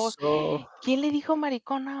Villalobos. ¿Quién le dijo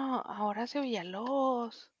maricona a Horacio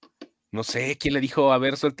Villalobos? No sé, ¿quién le dijo? A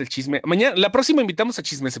ver, suelta el chisme. Mañana, la próxima invitamos a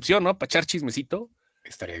Chismecepción, ¿no? Para echar chismecito.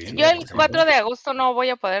 Estaría bien. Yo el 4 de agosto no voy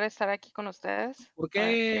a poder estar aquí con ustedes. ¿Por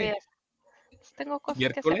qué? Tengo cosas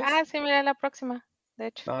que hacer. Ah, sí, mira, la próxima, de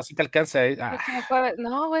hecho. No, sí te alcanza. Jueves.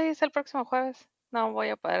 No, güey, es el próximo jueves. No voy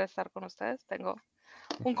a poder estar con ustedes. Tengo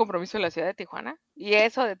un compromiso en la ciudad de Tijuana. Y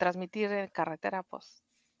eso de transmitir en carretera, pues.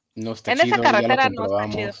 No está chido. En esa carretera no está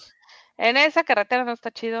chido. En esa carretera no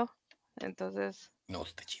está chido. Entonces. No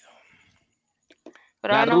está chido.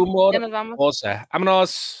 Pero la bueno, rumor. Ya nos vamos.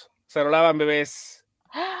 Vámonos. Se lo lavan, bebés.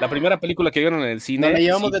 La primera película que vieron en el cine. No la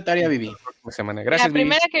llevamos de tarea, Vivi. Gracias, la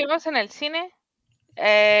primera que vimos en el cine,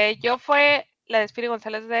 yo fue la de Spiri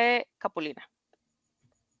González de Capulina.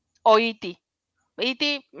 O E.T.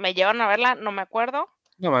 E.T. me llevaron a verla, no me acuerdo.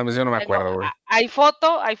 No mames, yo no me acuerdo, güey. Hay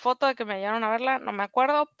foto de que me llevaron a verla, no me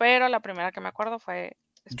acuerdo, pero la primera que me acuerdo fue...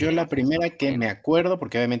 Yo la primera que me acuerdo,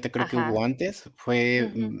 porque obviamente creo que hubo antes,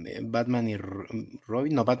 fue Batman y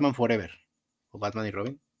Robin, no, Batman Forever. O Batman y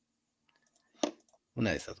Robin.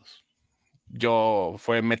 Una de esas dos. Yo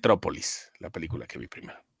fue Metrópolis, la película que vi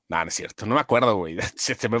primero. No es cierto, no me acuerdo, güey.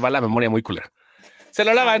 Se me va la memoria muy culera. Se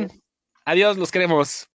lo lavan. Adiós, los queremos.